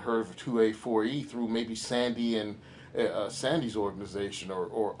Jersey that heard of 2A4E through maybe Sandy and Sandy's organization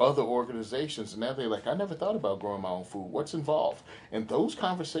or other organizations. And now they're like, I never thought about growing my own food. What's involved? And those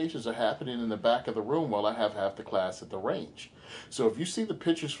conversations are happening in the back of the room while I have half the class at the range. So if you see the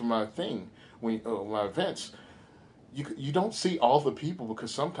pictures from my my events, you don't see all the people,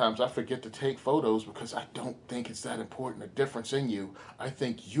 because sometimes I forget to take photos because I don't think it's that important a difference in you. I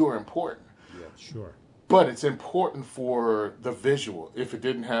think you're important. Yeah, sure. But it's important for the visual. If it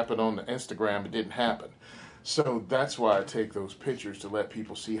didn't happen on the Instagram, it didn't happen. So that's why I take those pictures, to let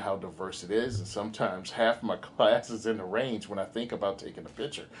people see how diverse it is. And sometimes half my class is in the range when I think about taking a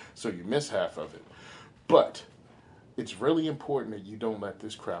picture. So you miss half of it. But it's really important that you don't let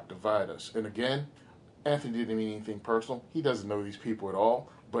this crap divide us. And again, Anthony didn't mean anything personal. He doesn't know these people at all.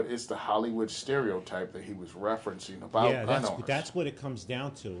 But it's the Hollywood stereotype that he was referencing about gun owners. That's what it comes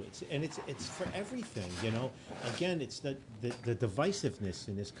down to. It's for everything, you know. Again, it's the divisiveness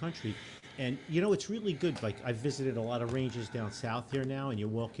in this country. And, you know, it's really good. Like, I've visited a lot of ranges down south here now, and you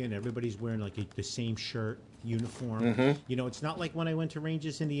walk in, everybody's wearing, like, the same shirt, uniform. Mm-hmm. You know, it's not like when I went to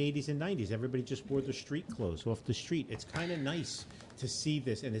ranges in the 80s and 90s. Everybody just wore their street clothes off the street. It's kind of nice to see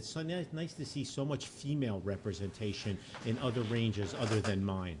this, and it's so nice to see so much female representation in other ranges other than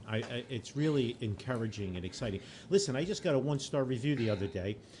mine. It's really encouraging and exciting. Listen, I just got a 1-star review the other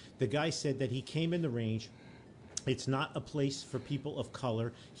day. The guy said that he came in the range. It's not a place for people of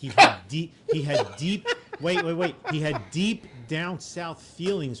color. He had deep. He had deep down south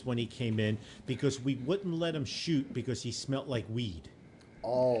feelings when he came in, because we wouldn't let him shoot because he smelled like weed.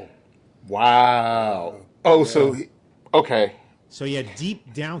 Oh, wow. Oh, so okay. So he had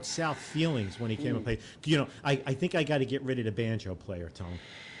deep down south feelings when he came and played. You know, I think I got to get rid of the banjo player, Tom.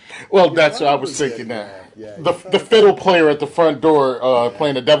 Well, that's what I was thinking. The fiddle player at the front door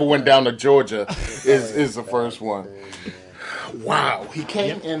playing "The Devil Went Down to Georgia" is the first one. Wow, he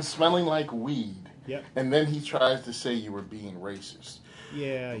came in smelling like weed, and then he tries to say you were being racist.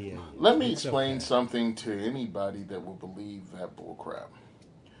 Yeah. Let me explain something to anybody that will believe that bullcrap.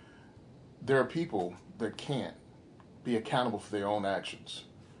 There are people that can't be accountable for their own actions.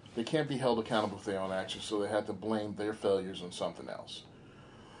 They can't be held accountable for their own actions, so they have to blame their failures on something else.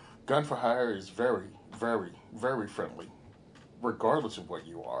 Gun for Hire is very, very, very friendly, regardless of what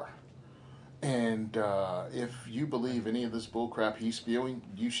you are. And if you believe any of this bullcrap he's spewing,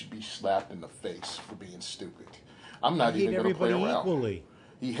 you should be slapped in the face for being stupid. I'm not even going to play around. Equally.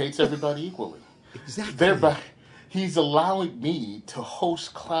 He hates everybody equally. Exactly. Thereby, he's allowing me to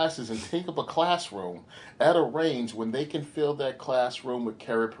host classes and take up a classroom at a range when they can fill that classroom with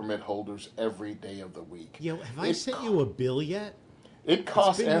carry permit holders every day of the week. Yo, have I sent you a bill yet? It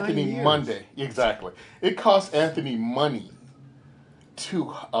cost Anthony Monday. Exactly. It cost Anthony money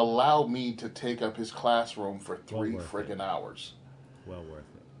to allow me to take up his classroom for 3 friggin' hours. Well worth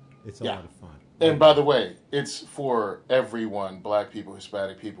it. It's a lot of fun. And by the way, it's for everyone, black people,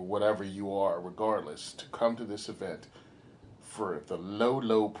 Hispanic people, whatever you are, regardless, to come to this event for the low,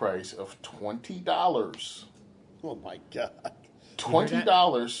 low price of $20. Oh my God.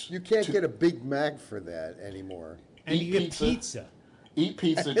 $20. You can't get a Big Mac for that anymore. And you get pizza. Eat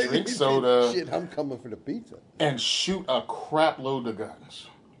pizza, drink soda. Shit, I'm coming for the pizza. And shoot a crap load of guns.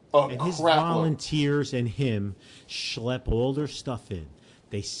 And his volunteers and him schlep all their stuff in.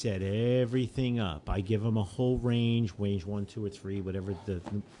 They set everything up. I give them a whole range 1, 2, or 3, whatever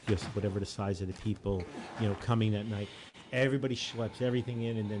the size of the people, coming that night. Everybody schleps everything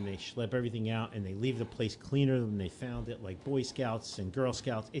in, and then they schlep everything out, and they leave the place cleaner than they found it, like Boy Scouts and Girl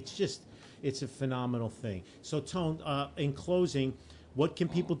Scouts. It's a phenomenal thing. So, Tone, in closing, what can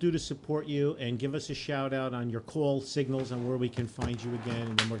people do to support you? And give us a shout out on your call signals and where we can find you again.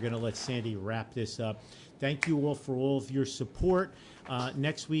 And then we're going to let Sandy wrap this up. Thank you all for all of your support.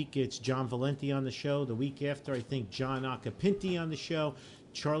 Next week, it's John Valenti on the show. The week after, I think John Acapinti on the show.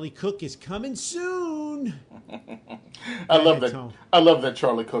 Charlie Cook is coming soon. I love that. I love that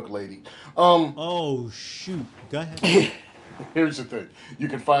Charlie Cook lady. Oh, shoot. Go ahead. Here's the thing. You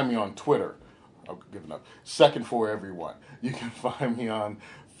can find me on Twitter. I've given up. Second for Everyone. You can find me on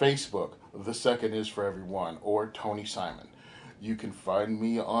Facebook. The Second is for Everyone, or Tony Simon. You can find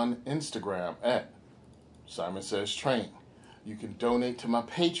me on Instagram at Simon Says Train. You can donate to my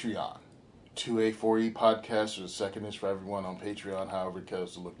Patreon, 2A4E podcast, or the second is for everyone on Patreon, however it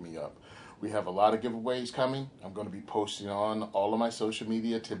cares to look me up. We have a lot of giveaways coming. I'm going to be posting on all of my social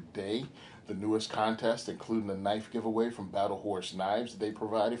media today the newest contest, including the knife giveaway from Battle Horse Knives that they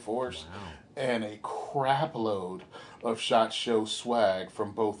provided for us, and a crap load of SHOT Show swag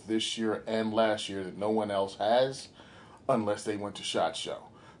from both this year and last year that no one else has unless they went to SHOT Show.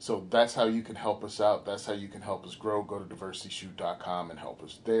 So that's how you can help us out. That's how you can help us grow. Go to diversityshoot.com and help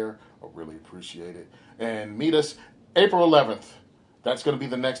us there. I really appreciate it. And meet us April 11th. That's going to be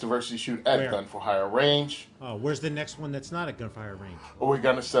the next Diversity Shoot at Gun for Hire Range. Oh, where's the next one that's not at Gun for Hire Range? Well, we're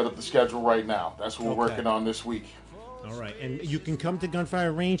going to set up the schedule right now. That's what we're working on this week. All right, and you can come to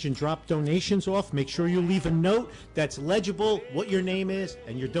Gunfire Range and drop donations off. Make sure you leave a note that's legible, what your name is,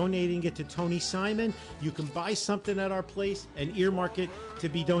 and you're donating it to Tony Simon. You can buy something at our place and earmark it to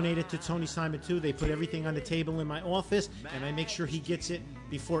be donated to Tony Simon, too. They put everything on the table in my office, and I make sure he gets it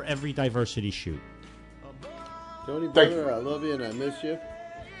before every diversity shoot. Tony, brother, I love you and I miss you.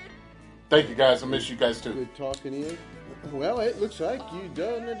 Thank you, guys. I miss you guys, too. Good talking to you. Well, it looks like you've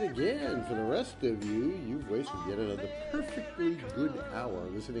done it again. For the rest of you, you've wasted yet another perfectly good hour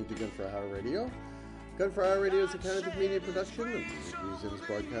listening to Gun for Hire Radio. Gun for Hire Radio is a Canada Media production. The music used in this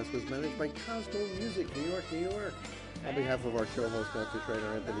broadcast was managed by Cosmo Music, New York, New York. On behalf of our show host, Master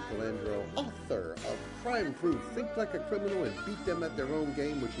Trainer Anthony Calandro, author of Crime Proof, Think Like a Criminal and Beat Them at Their Own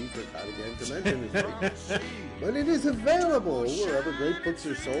Game, which he forgot again to mention this week. But it is available wherever great books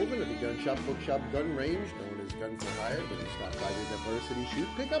are sold, and at the gun shop, bookshop, gun range, known as Gun for Hire. When you stop by the Diversity Shoot,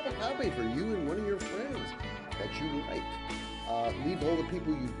 pick up a copy for you and one of your friends that you like. Leave all the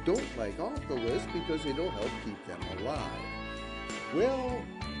people you don't like off the list because it'll help keep them alive. Well,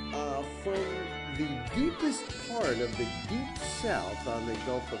 from the deepest part of the deep south on the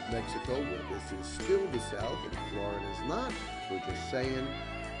Gulf of Mexico, where this is still the South and Florida is not, we're just saying,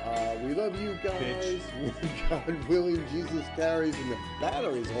 we love you guys. God willing, Jesus carries and the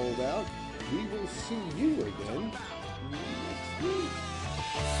batteries hold out. We will see you again next week.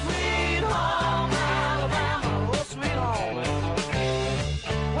 Sweet home Alabama, oh sweet home.